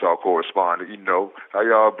Prism Talk correspondent. You know, how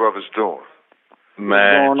y'all brothers doing?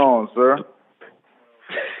 Man. What's going on, sir?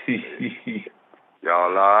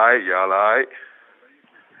 Y'all alright?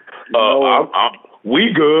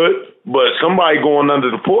 We good, but somebody going under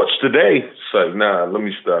the porch today. So, nah, let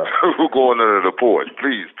me stop. Who going under the porch?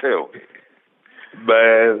 Please tell me.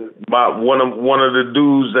 Man, one of the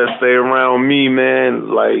dudes that stay around me, man,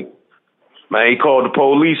 he called the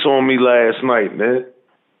police on me last night, man.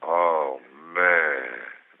 Oh, man.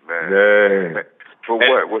 Yeah. For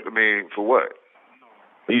what? For what?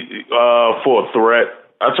 For a threat.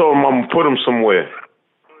 I told him I'm going to put him somewhere.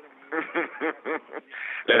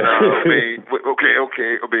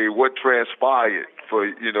 Okay. I mean, what transpired for,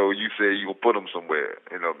 you say you will put him somewhere?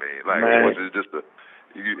 You know what I mean? Like, was it just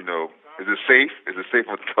is it safe? Is it safe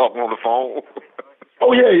for talking on the phone?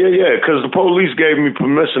 Oh, yeah, because the police gave me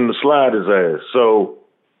permission to slide his ass, so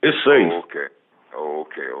it's safe. Oh,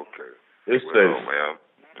 okay. It's safe. Man,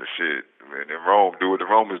 the shit, man, in Rome, do what the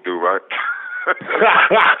Romans do, right?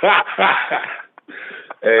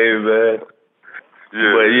 Hey, man.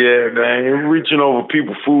 Yeah. But, yeah, man, reaching over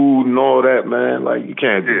people's food and all that, man, you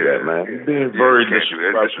can't do that, man. You're being very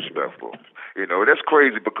disrespectful. That's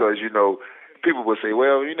crazy because, people will say,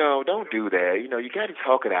 well, don't do that. You got to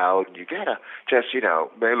talk it out. And you got to just,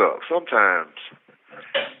 man, look, sometimes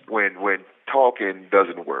when talking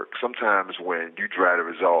doesn't work, sometimes when you try to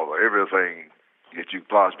resolve everything that you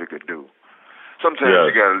possibly could do,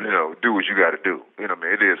 sometimes you got to, do what you got to do. You know what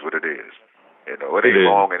I mean? It is what it is. It ain't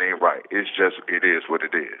wrong, it ain't right. It's just, it is what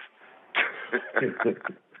it is.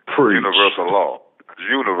 Universal law.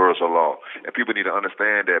 And people need to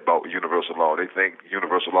understand that about universal law. They think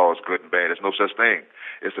universal law is good and bad. There's no such thing.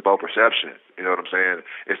 It's about perception. You know what I'm saying?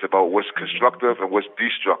 It's about what's constructive and what's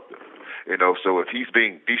destructive. So if he's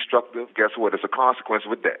being destructive, guess what? There's a consequence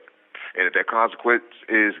with that. And if that consequence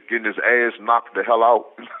is getting his ass knocked the hell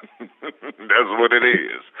out, that's what it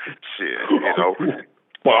is. Shit,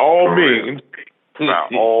 By all means. By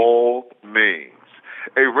all means.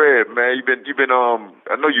 Hey, Red, man, you've been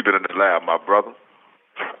I know you've been in the lab, my brother.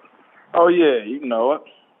 Oh, yeah, you know it.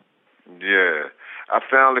 Yeah. I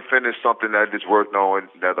finally finished something that I just worked on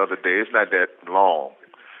that other day. It's not that long.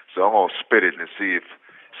 So I'm going to spit it and see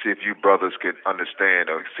if you brothers can understand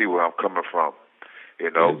or see where I'm coming from.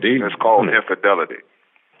 Indeed. It's called infidelity.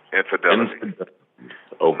 Okay.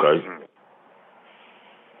 Mm-hmm.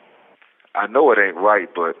 I know it ain't right,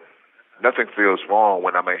 but nothing feels wrong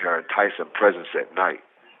when I'm in her enticing presence at night.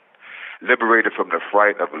 Liberated from the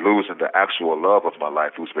fright of losing the actual love of my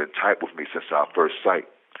life who's been tight with me since our first sight.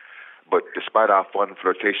 But despite our fun,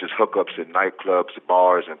 flirtatious hookups in nightclubs,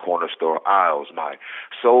 bars, and corner store aisles, my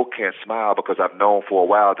soul can't smile because I've known for a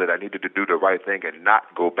while that I needed to do the right thing and not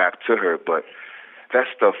go back to her. But that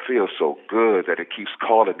stuff feels so good that it keeps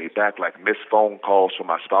calling me back like missed phone calls from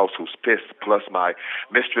my spouse who's pissed. Plus, my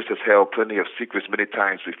mistress has held plenty of secrets many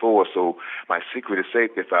times before, so my secret is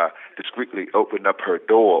safe if I discreetly open up her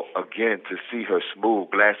door again to see her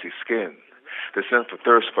smooth, glassy skin. The sense of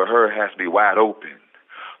thirst for her has me wide open.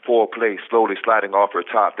 Foreplay slowly sliding off her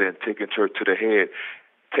top, then taking her to the head,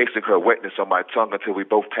 tasting her wetness on my tongue until we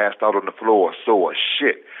both passed out on the floor. Sore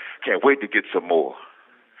shit. Can't wait to get some more.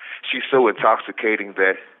 She's so intoxicating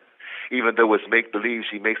that even though it's make-believe,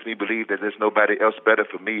 she makes me believe that there's nobody else better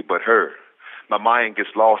for me but her. My mind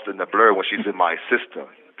gets lost in the blur when she's in my system,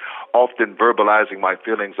 often verbalizing my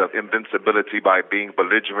feelings of invincibility by being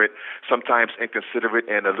belligerent, sometimes inconsiderate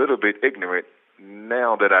and a little bit ignorant.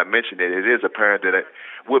 Now that I mention it, it is apparent that it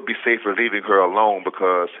would be safer leaving her alone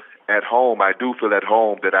because at home, I do feel at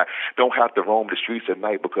home that I don't have to roam the streets at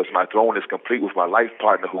night because my throne is complete with my life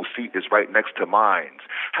partner whose seat is right next to mine.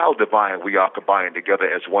 How divine we are combined together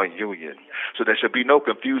as one union. So there should be no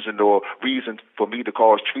confusion or reason for me to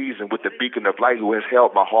cause treason with the beacon of light who has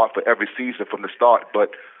held my heart for every season from the start.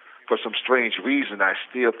 But for some strange reason, I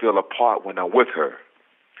still feel apart when I'm with her.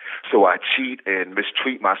 So I cheat and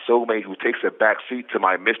mistreat my soulmate who takes a backseat to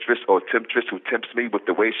my mistress or temptress who tempts me with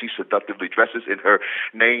the way she seductively dresses in her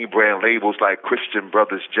name brand labels like Christian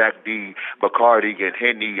Brothers, Jack D, Bacardi, and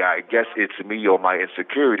Henny. I guess it's me or my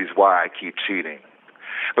insecurities why I keep cheating.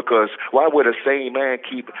 Because why would a sane man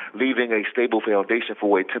keep leaving a stable foundation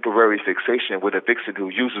for a temporary fixation with a vixen who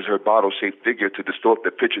uses her bottle-shaped figure to distort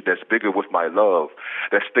the picture that's bigger with my love,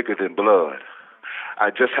 that's thicker than blood? I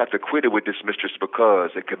just have to quit it with this mistress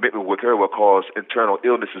because a commitment with her will cause internal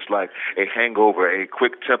illnesses like a hangover, a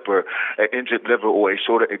quick temper, an injured liver, or a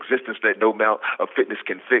shorter existence that no amount of fitness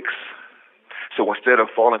can fix. So instead of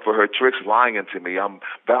falling for her tricks, lying to me, I'm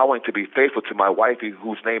vowing to be faithful to my wifey,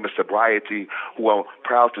 whose name is sobriety, who I'm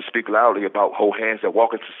proud to speak loudly about, hold hands and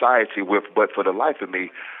walk in society with. But for the life of me,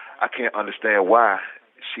 I can't understand why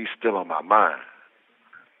she's still on my mind.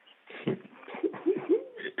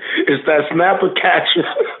 It's that snapper catcher.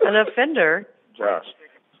 An offender. Josh.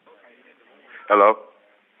 Hello?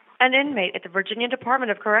 An inmate at the Virginia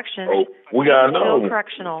Department of Corrections. Oh, we gotta know.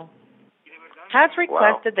 Correctional has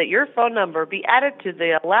requested that your phone number be added to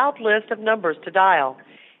the allowed list of numbers to dial.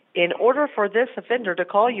 In order for this offender to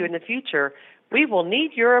call you in the future, we will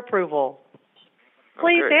need your approval.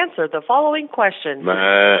 Please answer the following questions.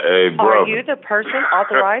 Man, hey, Are you the person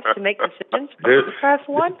authorized to make decisions? Press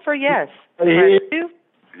 1 for yes. Press 2.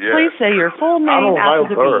 Yes. Please say your full name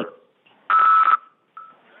after the beep.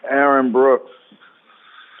 Aaron Brooks.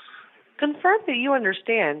 Confirm that you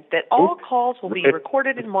understand that all calls will be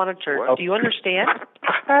recorded and monitored. Do you understand?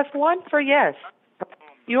 Press 1 for yes.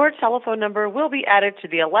 Your telephone number will be added to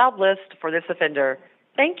the allowed list for this offender.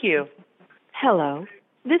 Thank you. Hello.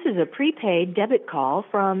 This is a prepaid debit call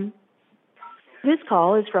from... This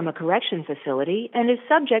call is from a correction facility and is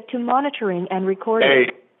subject to monitoring and recording.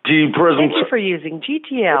 Hey, G Prism. Thank you for using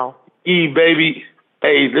GTL. E, baby.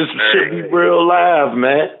 Hey, this should be real live,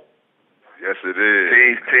 man. Yes, it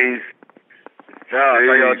is. Peace. Josh,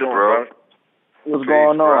 how y'all doing, bro? What's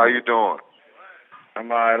going on? Bro, how you doing?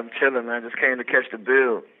 I'm alright. I'm chilling, man. Just came to catch the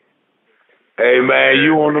bill. Hey, man,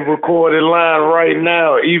 you on the recorded line right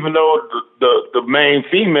now, even though the main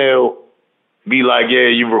female be like,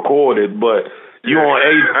 yeah, you recorded, but you on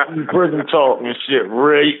AG Prison Talk and shit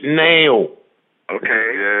right now. Okay.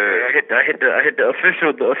 Yeah. I hit the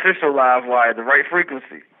official live wire, the right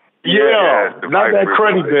frequency. Yeah, not that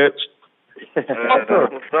cruddy bitch. That's what's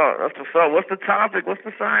up. What's the topic? What's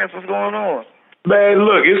the science? What's going on? Man,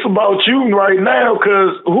 look, it's about you right now,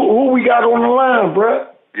 cause who we got on the line, bruh?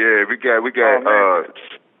 Yeah, we got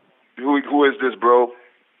who is this, bro?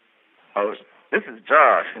 Oh, this is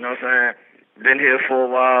Josh. You know what I'm saying? Been here for a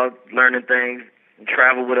while, learning things,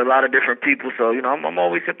 travel with a lot of different people, so you know I'm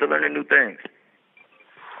always hip to learning new things.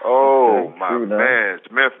 Oh, my man, it's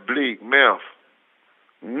Memph Bleak, Memph.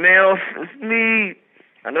 Memph, it's me.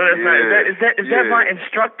 I know that's not. Is that my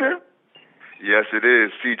instructor? Yes, it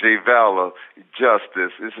is. CJ Valor,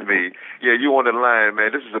 Justice. It's me. Yeah, you on the line,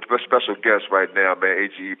 man. This is a special guest right now, man.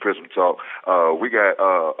 AGE Prism Talk. We got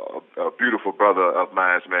a beautiful brother of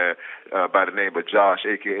mine, man, by the name of Josh,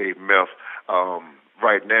 aka Memph.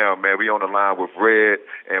 Right now, man, we on the line with Red,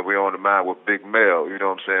 and we on the line with Big Mel. You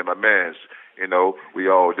know what I'm saying, my man's. You know, we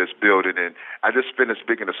all this building, and I just finished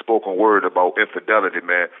speaking a spoken word about infidelity,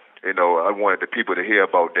 man. You know, I wanted the people to hear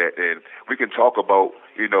about that, and we can talk about,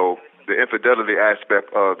 you know, the infidelity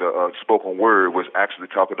aspect of the spoken word was actually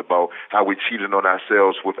talking about how we cheated on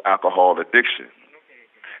ourselves with alcohol addiction.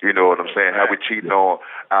 You know what I'm saying? How we cheating on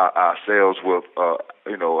ourselves with,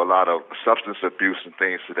 you know, a lot of substance abuse and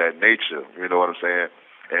things of that nature. You know what I'm saying?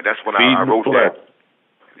 And that's when I wrote that.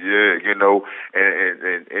 Yeah, you know,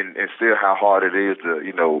 and still how hard it is to,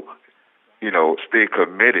 you know, stay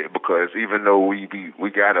committed, because even though we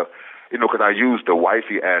gotta, you know, because I use the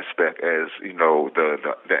wifey aspect as, you know, the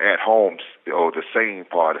at homes, or the same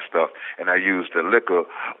part of stuff, and I use the liquor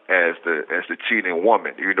as the cheating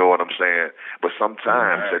woman. You know what I'm saying? But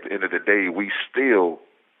sometimes at the end of the day, we still,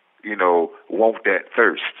 you know, want that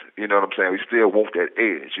thirst. You know what I'm saying? We still want that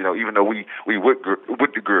edge. You know, even though we with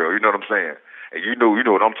the girl. You know what I'm saying? And you know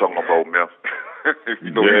what I'm talking about, man.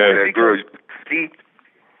 You know, that girl. See,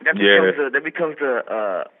 that becomes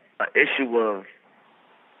a issue of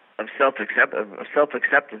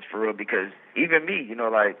self-acceptance for real, because even me, you know,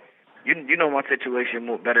 like you know my situation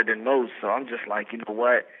more better than most, so I'm just like, you know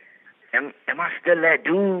what, am I still that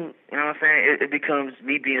dude? You know what I'm saying? It becomes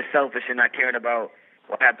me being selfish and not caring about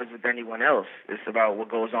what happens with anyone else. It's about what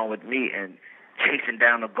goes on with me and chasing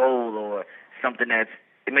down a goal or something that's,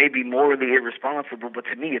 it may be morally irresponsible, but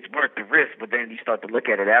to me it's worth the risk. But then you start to look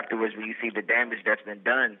at it afterwards when you see the damage that's been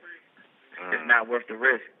done. It's not worth the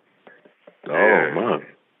risk. Oh, man.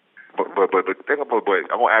 But think about. But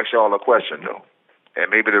I'm gonna ask y'all a question though, and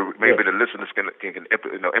maybe the listeners can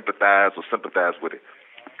empathize or sympathize with it.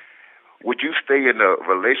 Would you stay in a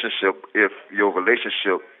relationship if your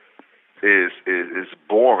relationship is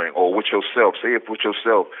boring, or with yourself? Say if with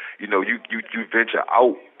yourself, you venture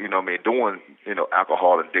out, doing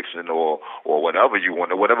alcohol addiction or whatever you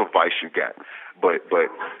want, or whatever vice you got, but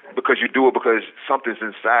because you do it because something's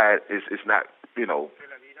inside is not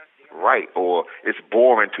right, or it's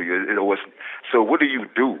boring to you. So what do you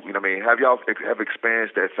do? Have y'all ever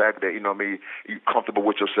experienced that fact that you comfortable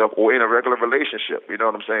with yourself, or in a regular relationship? You know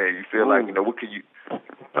what I'm saying? You feel like what can you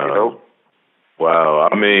Wow,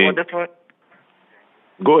 I mean,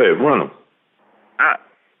 go ahead, run them.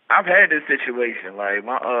 I've had this situation. Like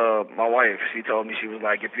my wife, she told me, she was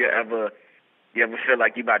like, if you ever feel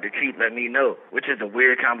like you about to cheat, let me know. Which is a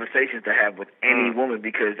weird conversation to have with any woman,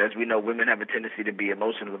 because as we know, women have a tendency to be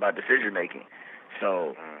emotional about decision making.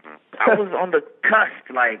 So I was on the cusp,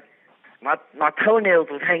 like my toenails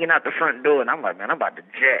was hanging out the front door, and I'm like, man, I'm about to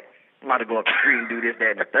jet. I'm about to go up the street and do this,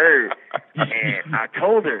 that, and the third. And I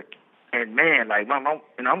told her. And man, like I'm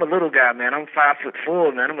a little guy, man. I'm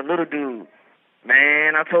 5'4", man. I'm a little dude,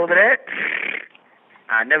 man. I told her that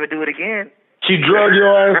I never do it again. She drug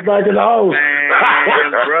your ass back in the house,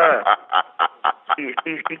 man, bruh.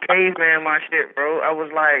 She caveman my shit, bro. I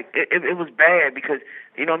was like, it was bad because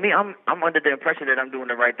me. I'm under the impression that I'm doing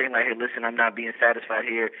the right thing. Like, hey, listen, I'm not being satisfied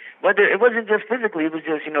here. But it wasn't just physically. It was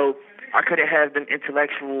just I couldn't have them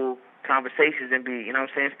intellectual conversations and be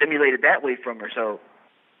stimulated that way from her. So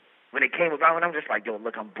when it came about, and I'm just like, yo,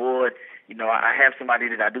 look, I'm bored. I have somebody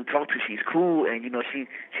that I do talk to. She's cool, and she's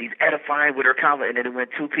edifying with her comment, and then it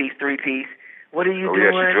went 2-piece, 3-piece. What are you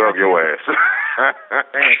doing? Yeah, she drug your ass.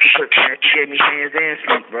 Man, she gave me hands and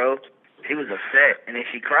feet, bro. She was upset, and then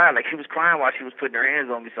she cried. Like, she was crying while she was putting her hands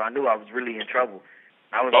on me, so I knew I was really in trouble.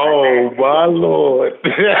 I was like, my Lord.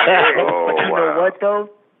 But you know what, though?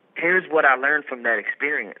 Here's what I learned from that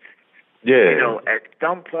experience. Yeah. At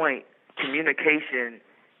some point, communication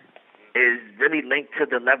is really linked to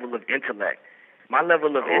the level of intellect. My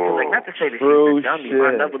level of intellect, not to say that she's a dummy,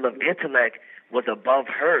 my level of intellect was above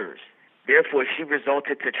hers. Therefore, she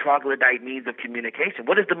resorted to troglodyte means of communication.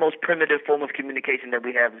 What is the most primitive form of communication that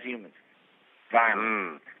we have as humans?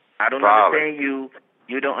 Violence. I don't understand you.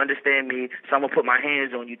 You don't understand me. So I'm going to put my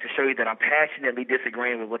hands on you to show you that I'm passionately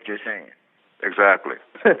disagreeing with what you're saying. Exactly.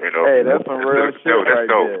 Hey, that's some real shit right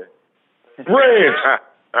there. Reg!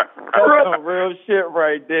 That's some real shit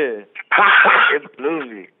right there. It blew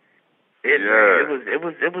me. It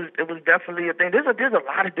was definitely a thing. There's a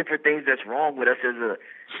lot of different things that's wrong with us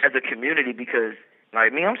as a community, because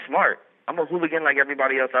like me, I'm smart. I'm a hooligan like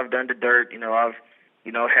everybody else. I've done the dirt. I've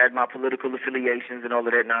had my political affiliations and all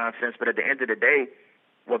of that nonsense. But at the end of the day,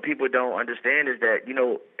 what people don't understand is that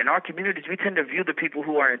in our communities we tend to view the people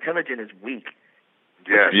who are intelligent as weak.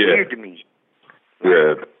 Yeah, which is weird to me.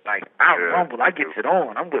 Like I rumble, I get it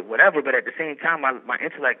on, I'm with whatever, but at the same time my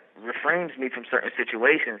intellect refrains me from certain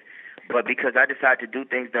situations. But because I decide to do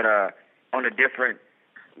things that are on a different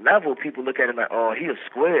level, people look at it like, oh, he a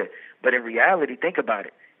square. But in reality, think about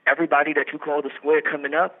it. Everybody that you call the square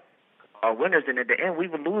coming up are winners, and at the end we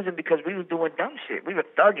were losing because we was doing dumb shit. We were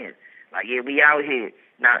thugging. Like, yeah, we out here.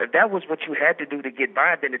 Now, if that was what you had to do to get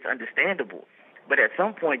by, then it's understandable. But at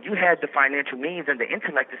some point, you had the financial means and the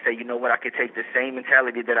intellect to say, you know what, I could take the same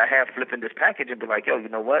mentality that I have flipping this package and be like, yo, you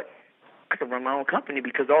know what, I can run my own company,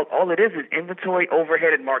 because all it is inventory,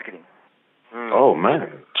 overhead, and marketing. Oh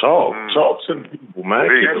man, talk to the people, man.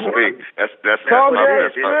 That's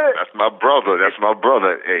my brother. That's my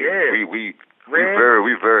brother. Hey, yeah. we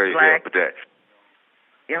very black. But that.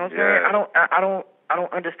 You know what I'm saying? I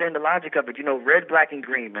don't understand the logic of it. Red, black, and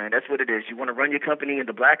green, man. That's what it is. You want to run your company in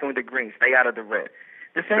the black or in the green. Stay out of the red.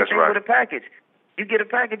 The same thing with a package. You get a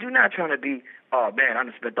package, you're not trying to be, oh, man, I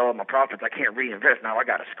done spent all my profits. I can't reinvest. Now I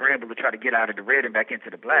got to scramble to try to get out of the red and back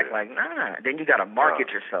into the black. Like, nah. Then you got to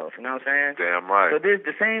market yourself. You know what I'm saying? Damn right. So there's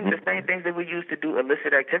the same things that we use to do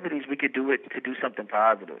illicit activities. We could do it to do something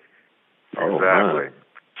positive. Exactly.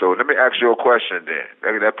 So let me ask you a question then.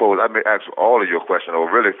 Let me ask all of your questions,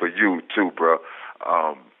 or really for you too, bro.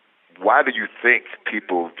 Why do you think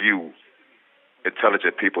people view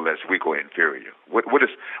intelligent people as weak or inferior? What is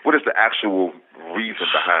the actual reason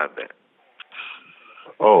behind that?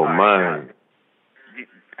 Oh man,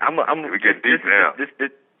 we get deep now.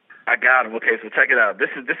 I got him. Okay, so check it out. This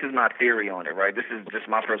is my theory on it, right? This is just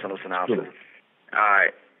my personal synopsis. All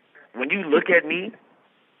right. When you look at me,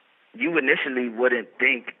 you initially wouldn't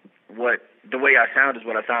think the way I sound is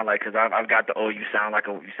what I sound like, because I've got the, you sound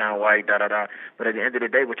white, da-da-da. But at the end of the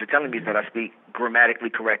day, what you're telling me is that I speak grammatically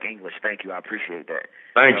correct English. Thank you. I appreciate that.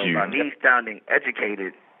 Thank you. By me sounding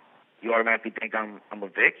educated, you automatically think I'm a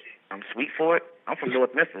Vic. I'm sweet for it. I'm from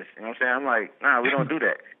North Memphis. You know what I'm saying? I'm like, nah, we don't do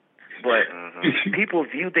that. But people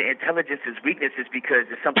view the intelligence as weaknesses because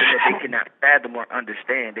it's something that they cannot fathom or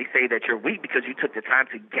understand. They say that you're weak because you took the time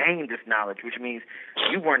to gain this knowledge, which means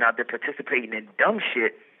you weren't out there participating in dumb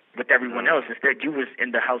shit with everyone else. Instead, you was in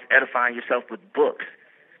the house edifying yourself with books.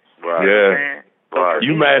 Right. Yeah. Right.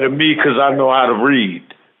 You mad at me because I know how to read.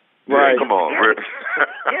 Right. Come on.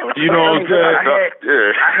 You know what I'm saying?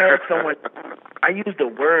 I had someone, I used a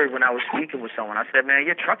word when I was speaking with someone. I said, man,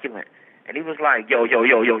 you're truculent. And he was like, yo, I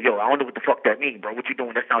don't know what the fuck that means, bro. What you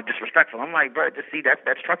doing? That sounds disrespectful. I'm like, bro, just see,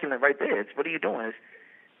 that's truculent right there. What are you doing?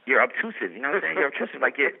 You're obtrusive. You know what I'm saying? You're obtrusive.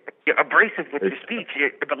 Like, you're abrasive with your speech.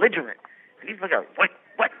 You're belligerent. And he's like, what?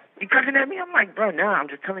 You cussing at me? I'm like, bro, no, I'm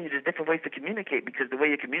just telling you there's different ways to communicate, because the way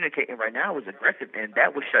you're communicating right now is aggressive, and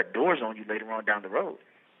that will shut doors on you later on down the road.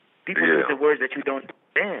 People use the words that you don't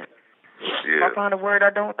understand. If I find a word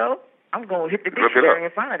I don't know, I'm going to hit the dictionary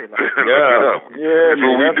and find it. Like, look it up. Yeah, that's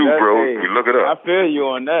what we do, bro. We look it up. I feel you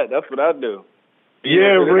on that. That's what I do.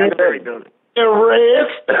 Yeah, Red. Yeah, Red.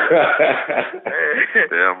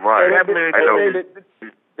 Damn right. I know.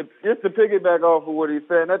 Just to piggyback off of what he's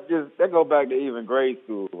saying, that goes back to even grade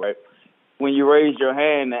school, right? When you raise your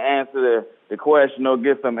hand to answer the question or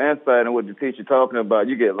get some insight on what the teacher talking about,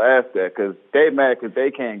 you get laughed at because they mad because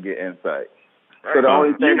they can't get insight. So the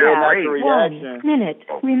only thing that's not the reaction. 1 minute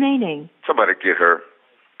remaining. Somebody get her.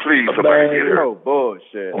 Please, somebody get her. Oh,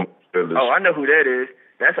 bullshit. Oh, I know who that is.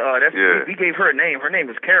 That's we gave her a name. Her name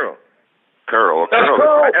is Carol. Carol. If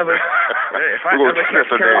I ever catch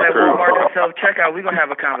Carol at Walmart and self-checkout, we're going to have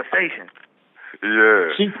a conversation.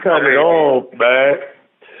 Yeah. She's coming on, man.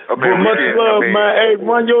 Okay, but much love, man. Hey,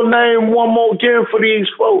 run your name one more again for these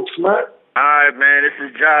folks, man. All right, man. This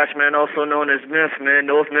is Josh, man, also known as Memphis, man.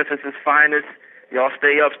 North Memphis' finest. Y'all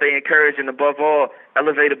stay up, stay encouraged, and above all,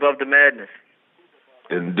 elevate above the madness.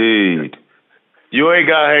 Indeed. You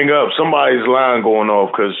ain't got to hang up. Somebody's line going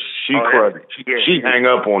off because she hang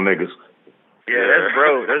up on niggas. Yeah, that's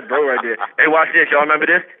bro. That's bro right there. Hey, watch this. Y'all remember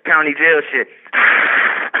this? County jail shit.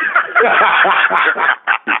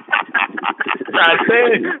 I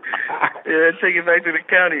said it. Yeah, take it back to the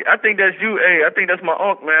county. I think that's you. Hey, I think that's my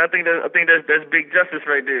uncle, man. I think that's Big Justice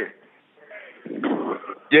right there.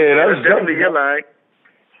 Yeah, that's definitely your line.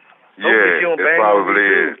 Yeah, it probably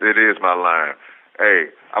is. It is my line. Hey,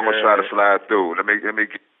 I'm gonna try to slide through. Let me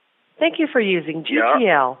get... Thank you for using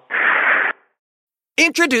GTL.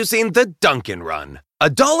 Introducing the Dunkin' Run.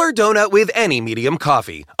 $1 donut with any medium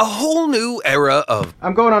coffee. A whole new era of...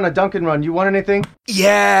 I'm going on a Dunkin' Run. You want anything?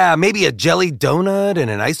 Yeah, maybe a jelly donut and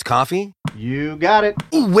an iced coffee? You got it.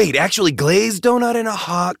 Ooh, wait, actually glazed donut and a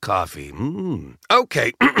hot coffee.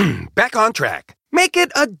 Okay, back on track. Make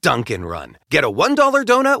it a Dunkin' Run. Get a $1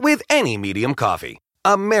 donut with any medium coffee.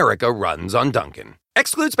 America runs on Dunkin'.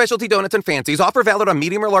 Exclude specialty donuts and fancies. Offer valid on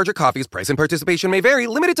medium or larger coffees. Price and participation may vary.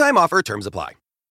 Limited time offer. Terms apply.